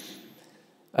mess.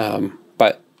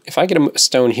 But if I get a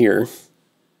stone here,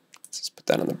 let's just put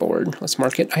that on the board. Let's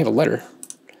mark it. I have a letter.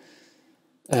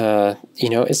 You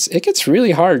know, it gets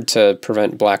really hard to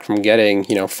prevent black from getting,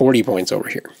 you know, 40 points over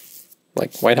here.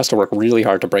 Like, white has to work really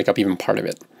hard to break up even part of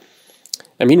it.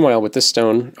 And meanwhile, with this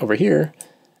stone over here,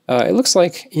 it looks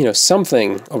like, you know,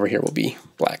 something over here will be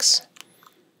black's.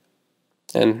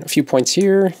 And a few points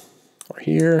here or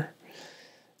here.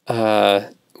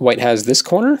 White has this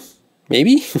corner,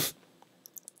 maybe.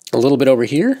 A little bit over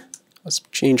here. Let's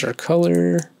change our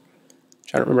color.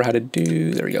 Trying to remember how to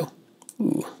do. There we go.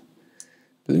 Ooh,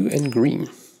 blue and green.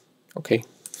 Okay.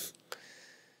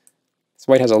 So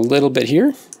white has a little bit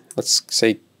here. Let's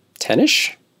say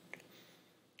 10-ish.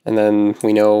 And then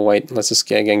we know white, let's just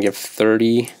again give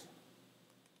 30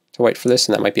 to white for this,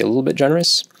 and that might be a little bit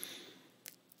generous.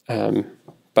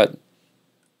 But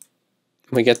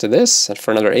when we get to this, and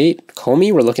for another 8,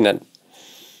 Comey, we're looking at,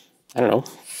 I don't know,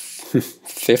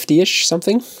 50-ish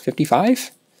something,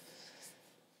 55.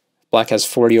 Black has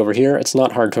 40 over here. It's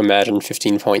not hard to imagine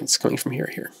 15 points coming from here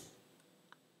to here.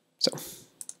 So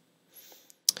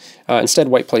instead,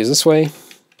 white plays this way.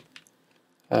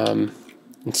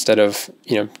 Instead of,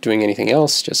 you know, doing anything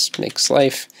else, just makes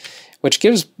life, which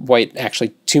gives white actually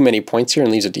too many points here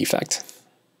and leaves a defect.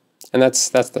 And that's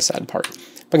the sad part.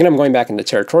 But again, I'm going back into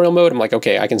territorial mode. I'm like,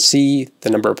 okay, I can see the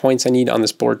number of points I need on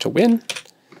this board to win.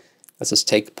 Let's just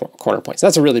take corner points.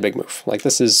 That's a really big move. Like,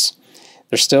 this is,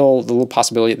 there's still the little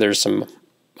possibility that there's some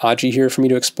Aji here for me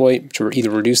to exploit to either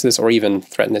reduce this or even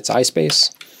threaten its eye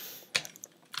space.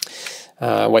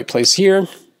 White plays here,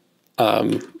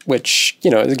 which,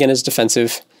 you know, again is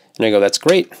defensive. And I go, that's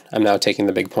great. I'm now taking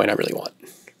the big point I really want.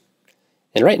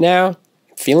 And right now,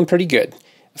 feeling pretty good.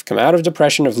 I've come out of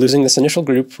depression of losing this initial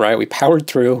group, right? We powered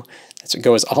through. That's what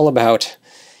Go is all about.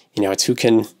 You know, it's who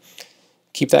can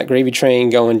keep that gravy train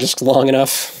going just long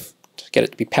enough to get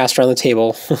it to be passed around the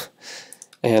table.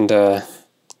 And there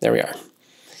we are.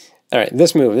 All right,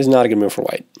 this move is not a good move for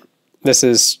white. This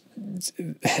is,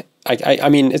 I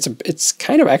mean, it's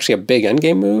kind of actually a big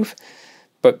endgame move,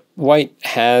 but white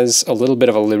has a little bit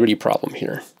of a liberty problem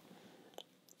here.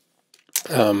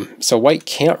 So white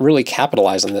can't really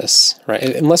capitalize on this, right?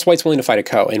 Unless white's willing to fight a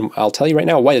ko. And I'll tell you right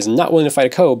now, white is not willing to fight a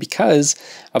ko because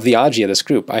of the Aji of this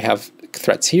group. I have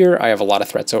threats here. I have a lot of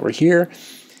threats over here.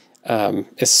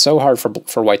 It's so hard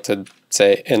for white to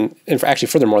say, and actually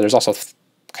furthermore, there's also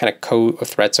kind of ko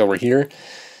threats over here.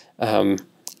 And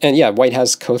yeah, white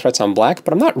has ko threats on black,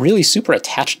 but I'm not really super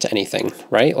attached to anything,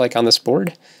 right? Like on this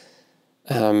board.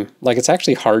 Like, it's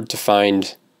actually hard to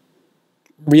find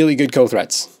really good ko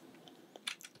threats.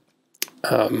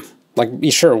 Like,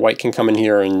 sure, white can come in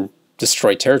here and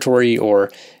destroy territory or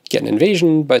get an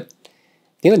invasion, but at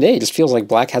the end of the day, it just feels like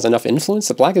black has enough influence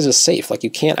that black is just safe. Like,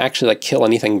 you can't actually like kill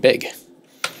anything big.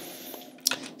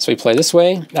 So we play this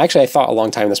way. Actually, I thought a long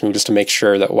time in this move just to make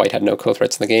sure that white had no ko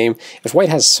threats in the game. If white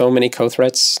has so many ko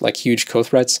threats, like huge ko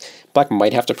threats, black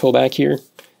might have to pull back here,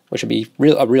 which would be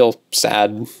a real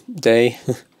sad day.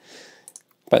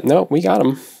 But no, we got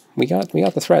him. We got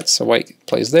the threats. So white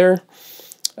plays there.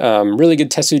 Really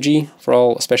good Tesuji for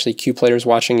all, especially Q players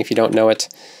watching. If you don't know it,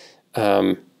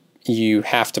 you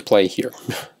have to play here.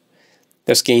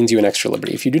 This gains you an extra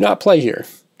liberty. If you do not play here,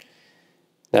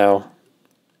 now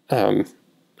you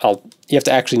have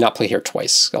to actually not play here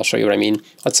twice. I'll show you what I mean.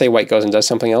 Let's say white goes and does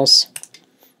something else.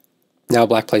 Now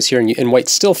black plays here, and white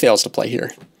still fails to play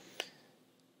here.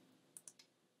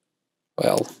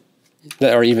 Well,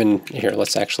 or even here,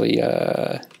 let's actually,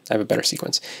 I have a better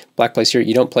sequence. Black plays here,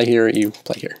 you don't play here, you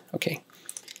play here. Okay.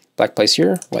 Black plays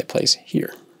here, white plays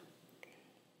here.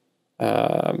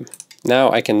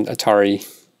 Now I can Atari,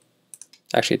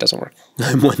 actually it doesn't work.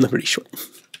 I'm one liberty short.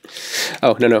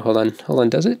 Oh, no, hold on,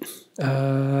 does it? It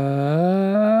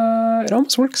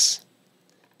almost works.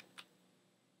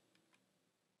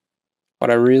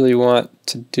 What I really want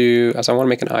to do is I want to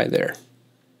make an eye there.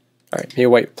 All right, maybe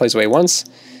white plays away once.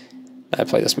 I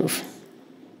play this move.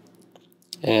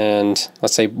 And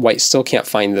let's say white still can't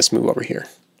find this move over here.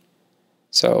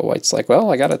 So white's like,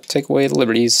 well, I gotta take away the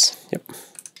liberties. Yep.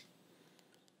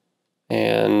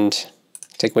 And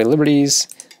take away liberties.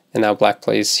 And now black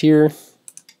plays here.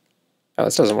 Oh,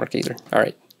 this doesn't work either. All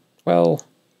right. Well,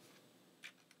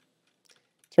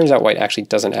 turns out white actually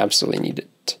doesn't absolutely need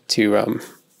it to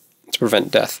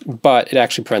prevent death, but it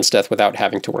actually prevents death without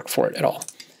having to work for it at all.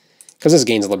 Because this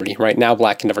gains liberty, right? Now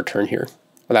black can never turn here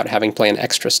without having to play an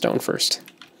extra stone first.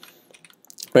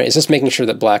 Right, it's just making sure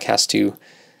that black has to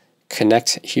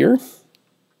connect here,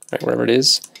 right, wherever it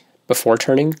is, before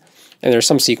turning. And there are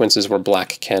some sequences where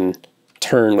black can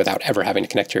turn without ever having to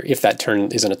connect here, if that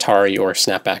turn is an Atari or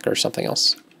snapback or something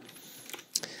else.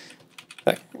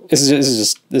 Like, this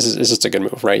is just a good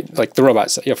move, right? Like the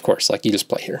robots, of course, like you just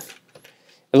play here.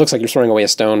 It looks like you're throwing away a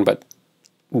stone, but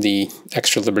the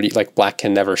extra liberty, like black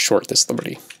can never short this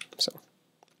liberty, so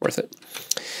worth it.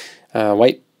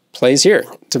 White plays here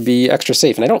to be extra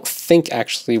safe, and I don't think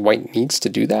actually white needs to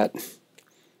do that,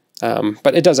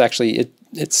 but it does actually.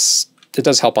 It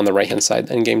does help on the right hand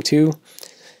side in game 2.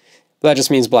 But that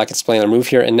just means black gets to play another move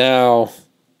here, and now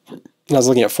I was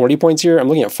looking at 40 points here. I'm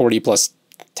looking at 40 plus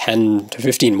 10 to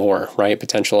 15 more, right?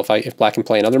 Potential if black can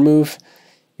play another move.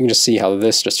 You can just see how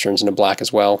this just turns into black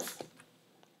as well.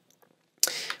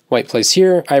 White plays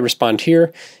here, I respond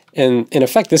here, and in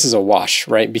effect this is a wash,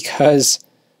 right? Because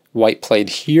white played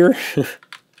here,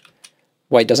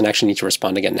 white doesn't actually need to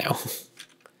respond again now.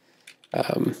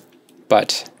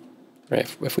 But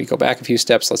right, if we go back a few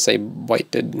steps, let's say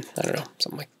white did, I don't know,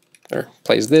 something like, or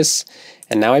plays this,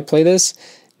 and now I play this,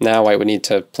 now white would need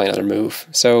to play another move.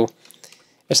 So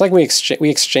it's like we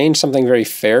exchange something very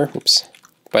fair, oops,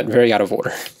 but very out of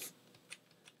order.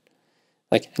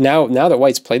 Like now that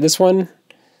white's played this one,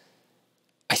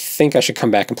 I think I should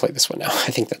come back and play this one now.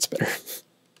 I think that's better.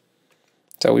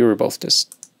 So we were both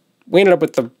just, we ended up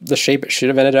with the shape it should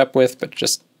have ended up with, but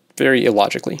just very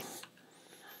illogically.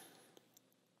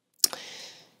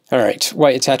 All right,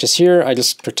 white attaches here. I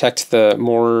just protect the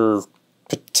more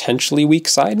potentially weak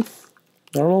side,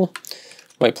 normal.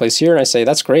 White plays here, and I say,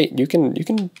 that's great. You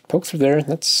can poke through there,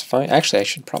 that's fine. Actually, I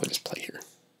should probably just play here.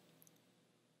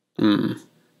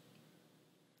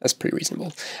 That's pretty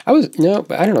reasonable. No,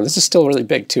 but I don't know, this is still really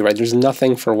big too, right? There's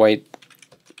nothing for white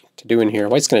to do in here.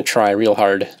 White's gonna try real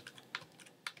hard.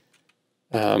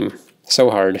 So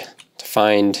hard to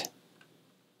find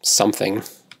something.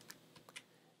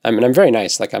 I mean, I'm very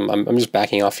nice, like I'm just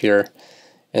backing off here,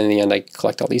 and in the end I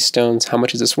collect all these stones. How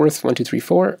much is this worth? 1, 2, 3,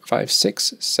 4, 5,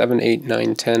 6, 7, 8,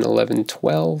 9, 10, 11,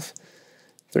 12,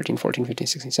 13, 14, 15,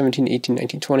 16, 17, 18,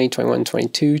 19, 20, 21,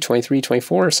 22, 23,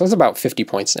 24. So that's about 50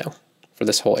 points now for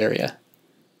this whole area.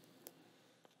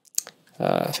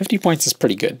 50 points is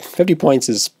pretty good. 50 points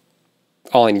is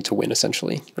all I need to win,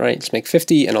 essentially, right? Just make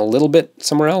 50 and a little bit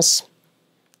somewhere else.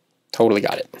 Totally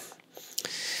got it.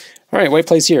 All right, white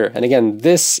plays here. And again,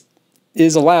 this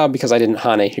is allowed because I didn't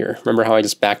Hane here. Remember how I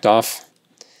just backed off?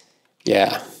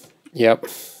 Yeah, yep.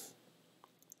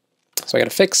 So I got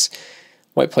to fix.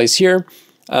 White plays here.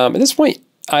 At this point,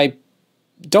 I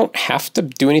don't have to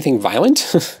do anything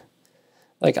violent.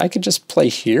 Like, I could just play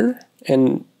here,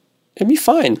 and it'd be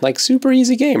fine. Like, super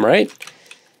easy game, right?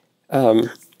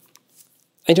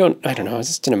 I don't know, I was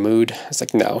just in a mood. I was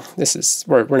like, no,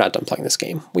 we're not done playing this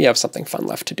game. We have something fun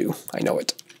left to do. I know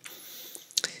it.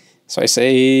 So I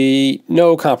say,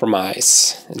 no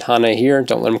compromise. And Hane here,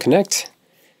 don't let him connect.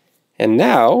 And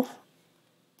now,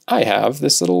 I have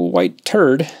this little white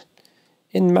turd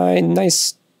in my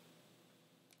nice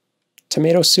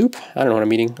tomato soup. I don't know what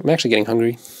I'm eating. I'm actually getting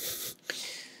hungry.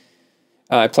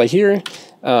 I play here.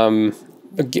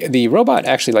 The robot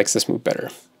actually likes this move better.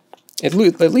 It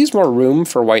leaves more room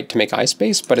for white to make eye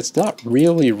space, but it's not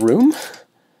really room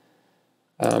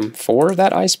for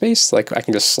that eye space. Like, I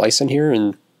can just slice in here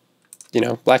and, you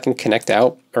know, black can connect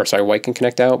out, or sorry, white can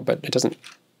connect out, but it doesn't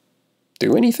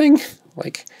do anything.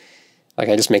 Like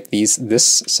I just make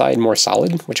this side more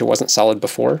solid, which it wasn't solid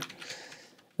before.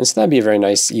 And so that'd be a very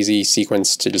nice, easy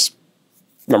sequence to just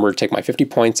remember to take my 50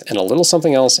 points and a little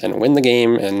something else and win the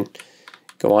game and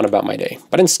go on about my day.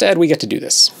 But instead, we get to do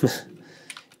this,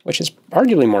 which is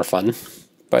arguably more fun,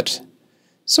 but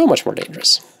so much more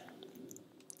dangerous.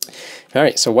 All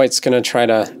right, so white's gonna try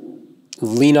to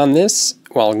lean on this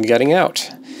while getting out.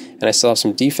 And I still have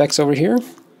some defects over here.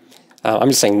 I'm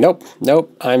just saying, nope,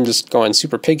 nope. I'm just going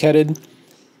super pig-headed.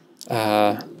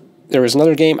 There was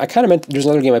another game, there's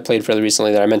another game I played fairly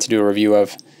recently that I meant to do a review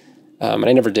of, and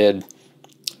I never did,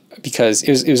 because it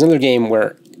was another game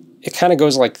where it kind of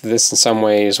goes like this in some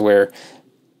ways, where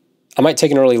I might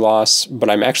take an early loss, but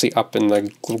I'm actually up in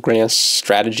the grand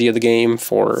strategy of the game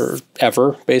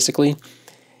forever, basically.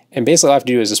 And basically all I have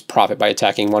to do is just profit by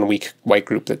attacking one weak white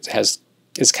group that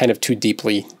is kind of too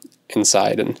deeply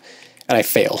inside, and I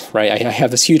fail, right? I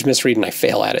have this huge misread and I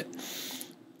fail at it.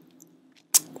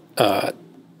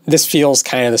 This feels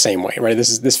kind of the same way, right?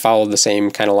 This followed the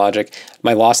same kind of logic.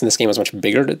 My loss in this game was much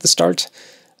bigger at the start,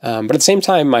 but at the same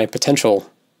time, my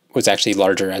potential was actually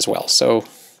larger as well. So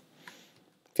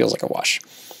feels like a wash.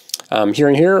 Here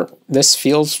and here, this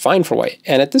feels fine for white.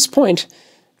 And at this point,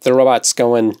 the robot's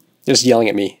just yelling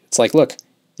at me. It's like, look,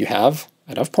 you have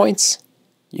enough points,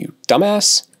 you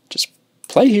dumbass, just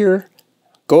play here,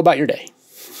 go about your day.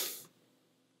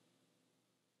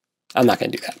 I'm not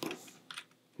going to do that.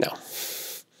 No.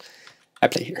 I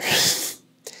play here.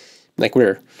 Like,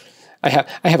 I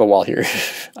have a wall here.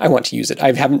 I want to use it.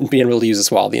 I haven't been able to use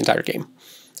this wall the entire game.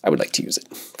 I would like to use it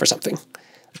for something.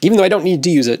 Even though I don't need to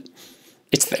use it,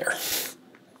 it's there.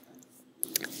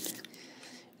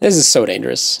 This is so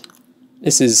dangerous.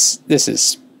 This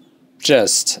is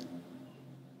just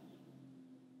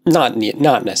not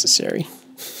necessary.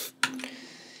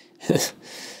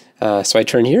 So I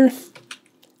turn here,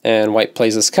 and white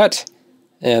plays this cut,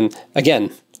 and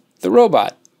again, the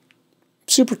robot,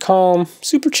 super calm,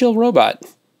 super chill robot,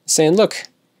 saying, "Look,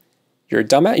 you were a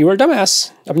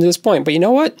dumbass up to this point, but you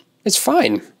know what? It's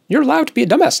fine. You're allowed to be a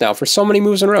dumbass now for so many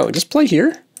moves in a row. Just play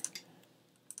here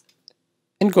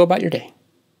and go about your day."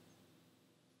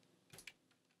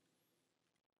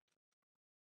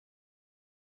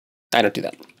 I don't do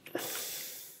that.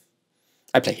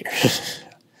 I play here.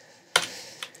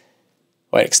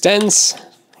 White extends,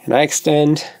 and I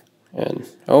extend, and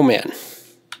oh man.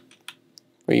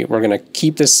 We're going to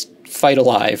keep this fight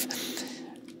alive.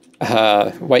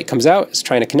 White comes out, is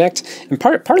trying to connect, and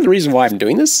part of the reason why I'm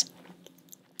doing this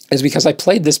is because I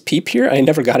played this peep here, and I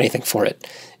never got anything for it.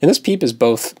 And this peep is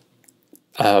both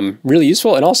really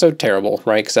useful and also terrible,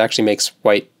 right? Because it actually makes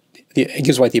white, it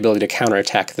gives white the ability to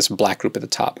counterattack this black group at the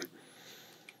top.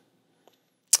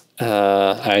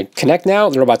 I connect now.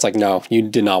 The robot's like, no, you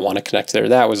did not want to connect there.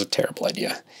 That was a terrible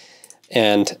idea.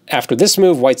 And after this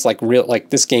move, white's like,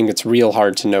 this game gets real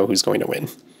hard to know who's going to win.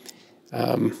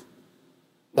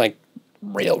 Like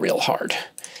real hard.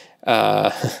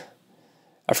 I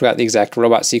forgot the exact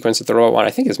robot sequence that the robot won.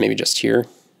 I think it's maybe just here.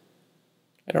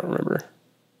 I don't remember.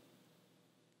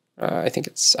 I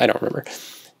don't remember.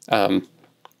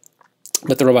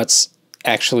 But the robot's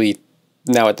actually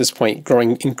now at this point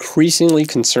growing increasingly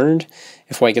concerned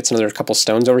if white gets another couple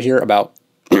stones over here about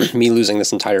me losing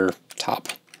this entire top.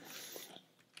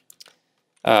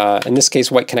 In this case,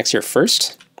 white connects here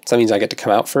first, so that means I get to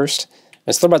come out first.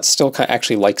 And the robot still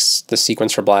actually likes the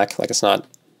sequence for black. Like it's not,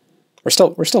 we're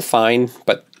still fine,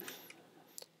 but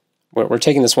we're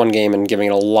taking this one game and giving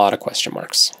it a lot of question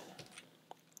marks.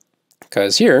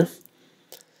 Because here,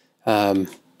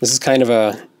 this is kind of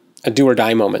a do or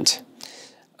die moment.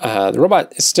 The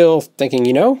robot is still thinking,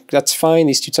 you know, that's fine,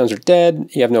 these two stones are dead,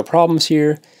 you have no problems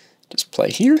here, just play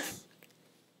here,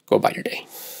 go about your day.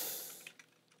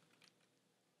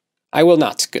 I will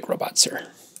not, good robot, sir.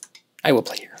 I will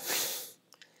play here.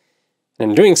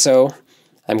 And in doing so,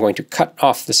 I'm going to cut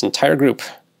off this entire group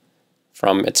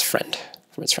from its friend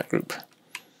group.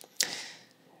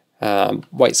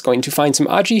 White's going to find some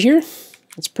Aji here.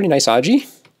 It's a pretty nice Aji.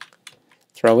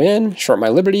 Throw in, short my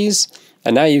liberties,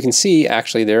 and now you can see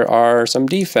actually there are some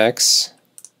defects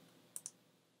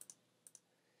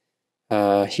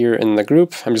here in the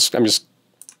group. I'm just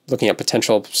looking at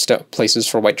potential places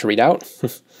for white to read out. I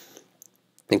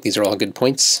think these are all good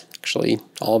points. Actually,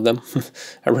 all of them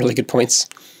are really good points.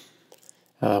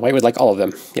 White would like all of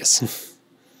them, yes.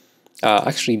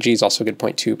 Actually, G is also a good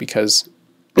point too, because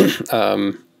here,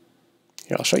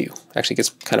 I'll show you. Actually gets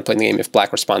kind of played in the game if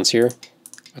black responds here.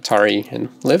 Atari and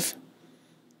live.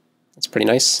 That's pretty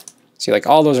nice. See, like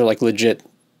all those are like legit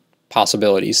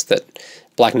possibilities that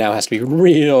black now has to be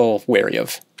real wary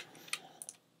of.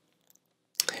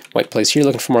 White plays here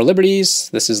looking for more liberties.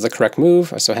 This is the correct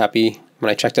move. I was so happy when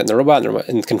I checked it in the robot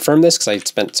and confirmed this because I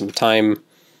spent some time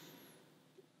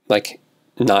like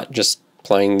not just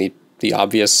playing the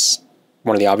obvious,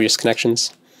 one of the obvious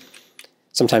connections.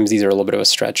 Sometimes these are a little bit of a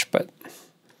stretch, but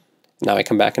now I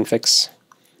come back and fix.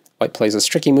 White plays this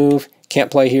tricky move,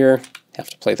 can't play here, have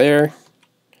to play there.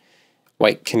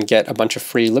 White can get a bunch of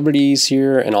free liberties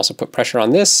here and also put pressure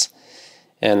on this,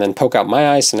 and then poke out my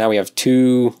eye, so now we have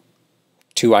two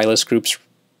eyeless groups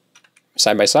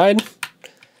side by side.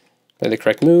 Play the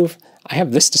correct move. I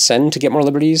have this to send to get more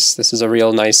liberties. This is a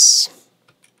real nice...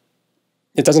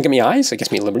 It doesn't get me eyes, it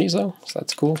gets me liberties though, so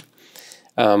that's cool.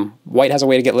 White has a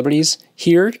way to get liberties.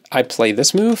 Here, I play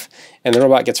this move, and the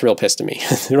robot gets real pissed at me.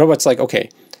 The robot's like,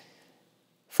 okay,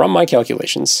 from my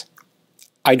calculations,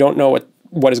 I don't know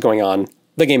what is going on.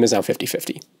 The game is now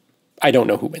 50-50. I don't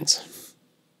know who wins.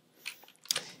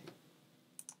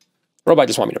 Robot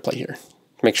just want me to play here.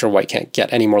 Make sure white can't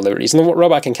get any more liberties. And the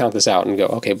robot can count this out and go,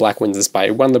 okay, black wins this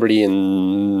by 1 liberty,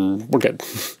 and we're good.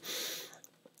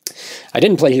 I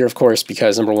didn't play here, of course,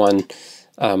 because number one,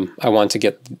 I want to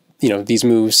get, you know, these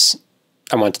moves.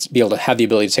 I want to be able to have the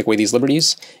ability to take away these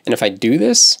liberties. And if I do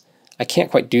this, I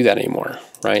can't quite do that anymore,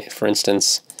 right? For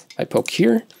instance, if I poke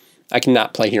here, I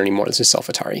cannot play here anymore. This is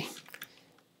self-Atari.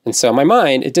 And so in my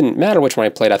mind, it didn't matter which one I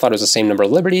played. I thought it was the same number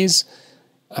of liberties,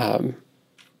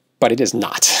 but it is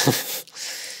not.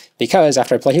 Because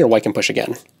after I play here, white can push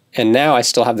again. And now I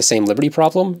still have the same liberty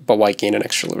problem, but white gained an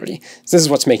extra liberty. So this is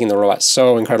what's making the robot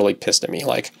so incredibly pissed at me.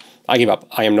 Like, I give up.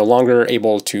 I am no longer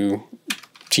able to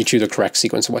teach you the correct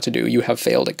sequence of what to do. You have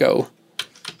failed at Go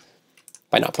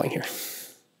by not playing here.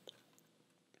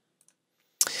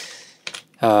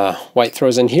 White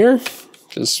throws in here,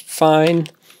 which is fine.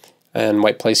 And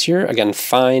white plays here, again,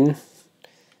 fine.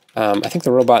 I think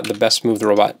the best move the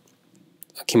robot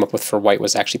came up with for white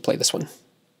was actually play this one.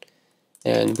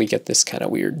 And we get this kind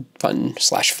of weird fun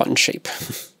shape.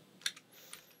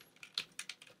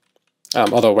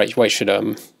 Although white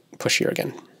should push here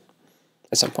again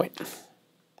at some point.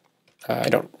 I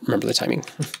don't remember the timing.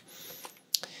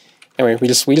 Anyway, we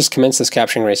just commence this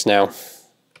capturing race now.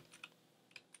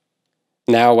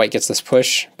 Now white gets this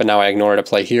push, but now I ignore it to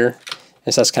play here.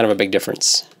 And so that's kind of a big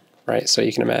difference, right? So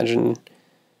you can imagine,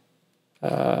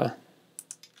 is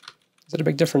it a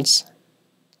big difference?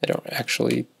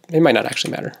 It might not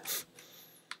actually matter.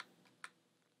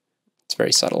 It's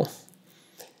very subtle.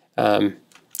 But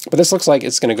this looks like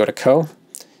it's going to go to Ko.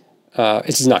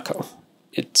 It is not Ko.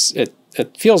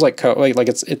 It feels like Ko.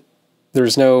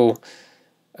 There's no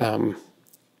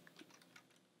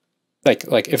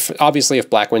if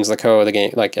black wins the Ko, the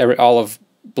game, all of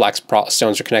black's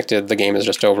stones are connected, the game is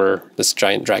just over. This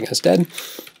giant dragon is dead.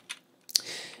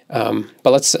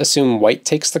 But let's assume white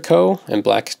takes the Ko and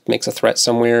black makes a threat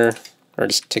somewhere, or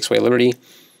just takes away liberty.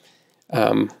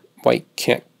 White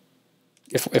can't.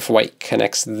 If white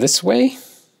connects this way,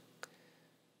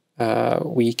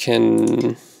 we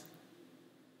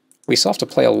still have to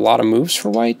play a lot of moves for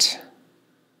white.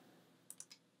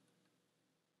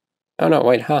 Oh no,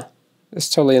 wait, it's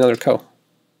totally another Ko.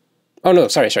 Oh no,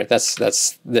 sorry,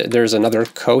 there's another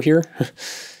Ko here.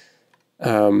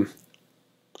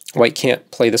 White can't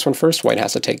play this one first. White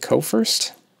has to take Ko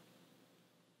first.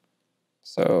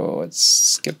 So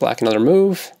let's give black another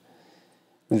move.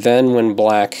 Then when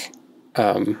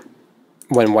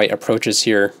when white approaches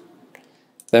here,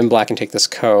 then black can take this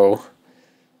Ko.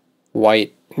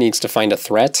 White needs to find a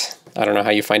threat. I don't know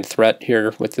how you find a threat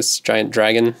here with this giant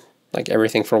dragon. Like,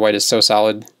 everything for white is so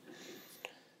solid.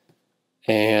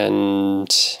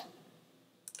 And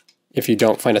if you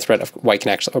don't find a threat, black can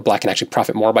actually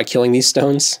profit more by killing these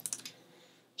stones.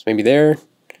 So maybe there,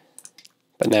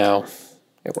 but now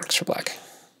it works for black.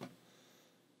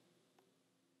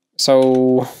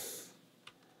 So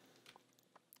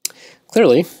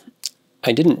clearly,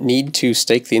 I didn't need to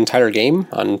stake the entire game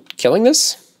on killing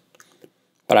this,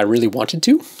 but I really wanted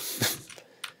to.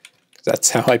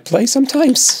 That's how I play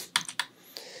sometimes.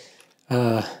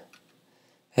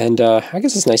 I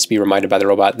guess it's nice to be reminded by the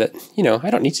robot that, I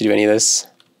don't need to do any of this.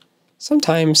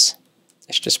 Sometimes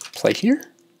I should just play here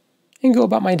and go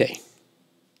about my day.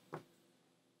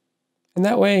 And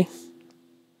that way,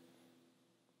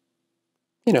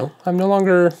 I'm no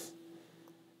longer,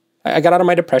 I got out of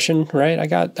my depression, right? I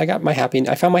found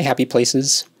my happy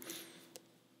places.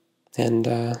 And,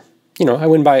 I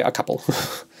win by a couple.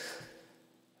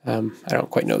 I don't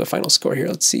quite know the final score here.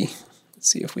 Let's see. Let's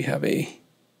see if we have a...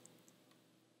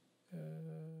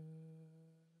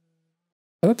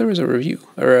 I thought there was a review,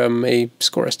 or a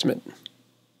score estimate.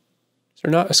 Is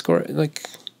there not a score,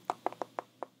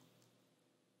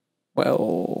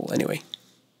 well, anyway.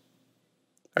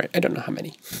 All right, I don't know how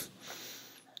many.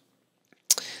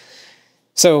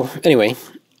 So, anyway,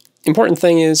 important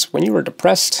thing is, when you are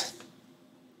depressed,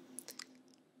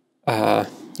 you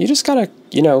just gotta,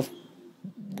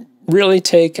 really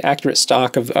take accurate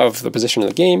stock of the position of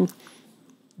the game.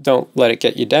 Don't let it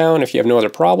get you down if you have no other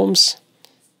problems.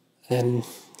 And,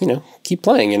 keep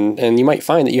playing, and you might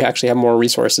find that you actually have more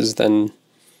resources than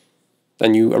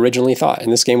you originally thought.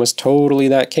 And this game was totally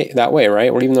that way,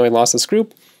 right? Or even though I lost this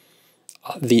group,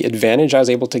 the advantage I was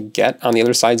able to get on the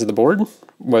other sides of the board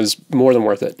was more than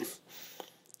worth it.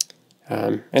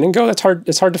 And in Go, that's hard.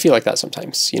 It's hard to feel like that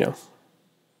sometimes,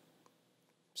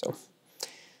 So,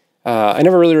 I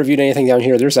never really reviewed anything down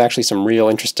here. There's actually some real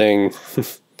interesting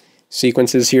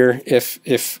sequences here.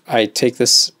 If I take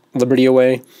this liberty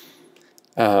away,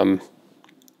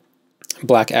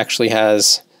 black actually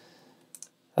has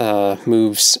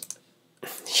moves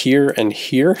here and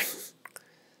here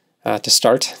to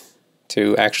start,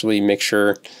 to actually make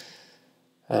sure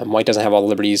white doesn't have all the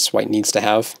liberties white needs to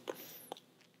have.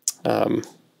 And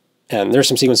there's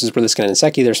some sequences where this can end in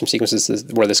Seki, there's some sequences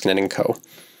where this can end in Ko.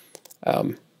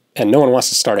 And no one wants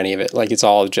to start any of it. Like, it's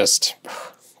all just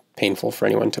painful for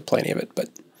anyone to play any of it, but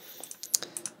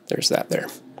there's that there.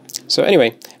 So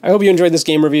anyway, I hope you enjoyed this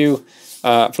game review.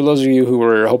 For those of you who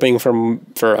were hoping for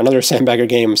another Sandbagger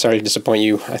game, I'm sorry to disappoint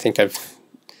you. I think I've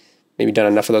maybe done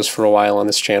enough of those for a while on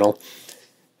this channel.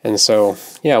 And so,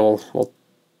 yeah, we'll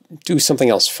do something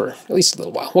else for at least a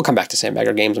little while. We'll come back to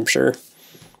Sandbagger games, I'm sure.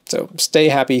 So stay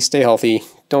happy, stay healthy,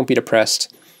 don't be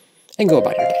depressed, and go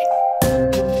about your day.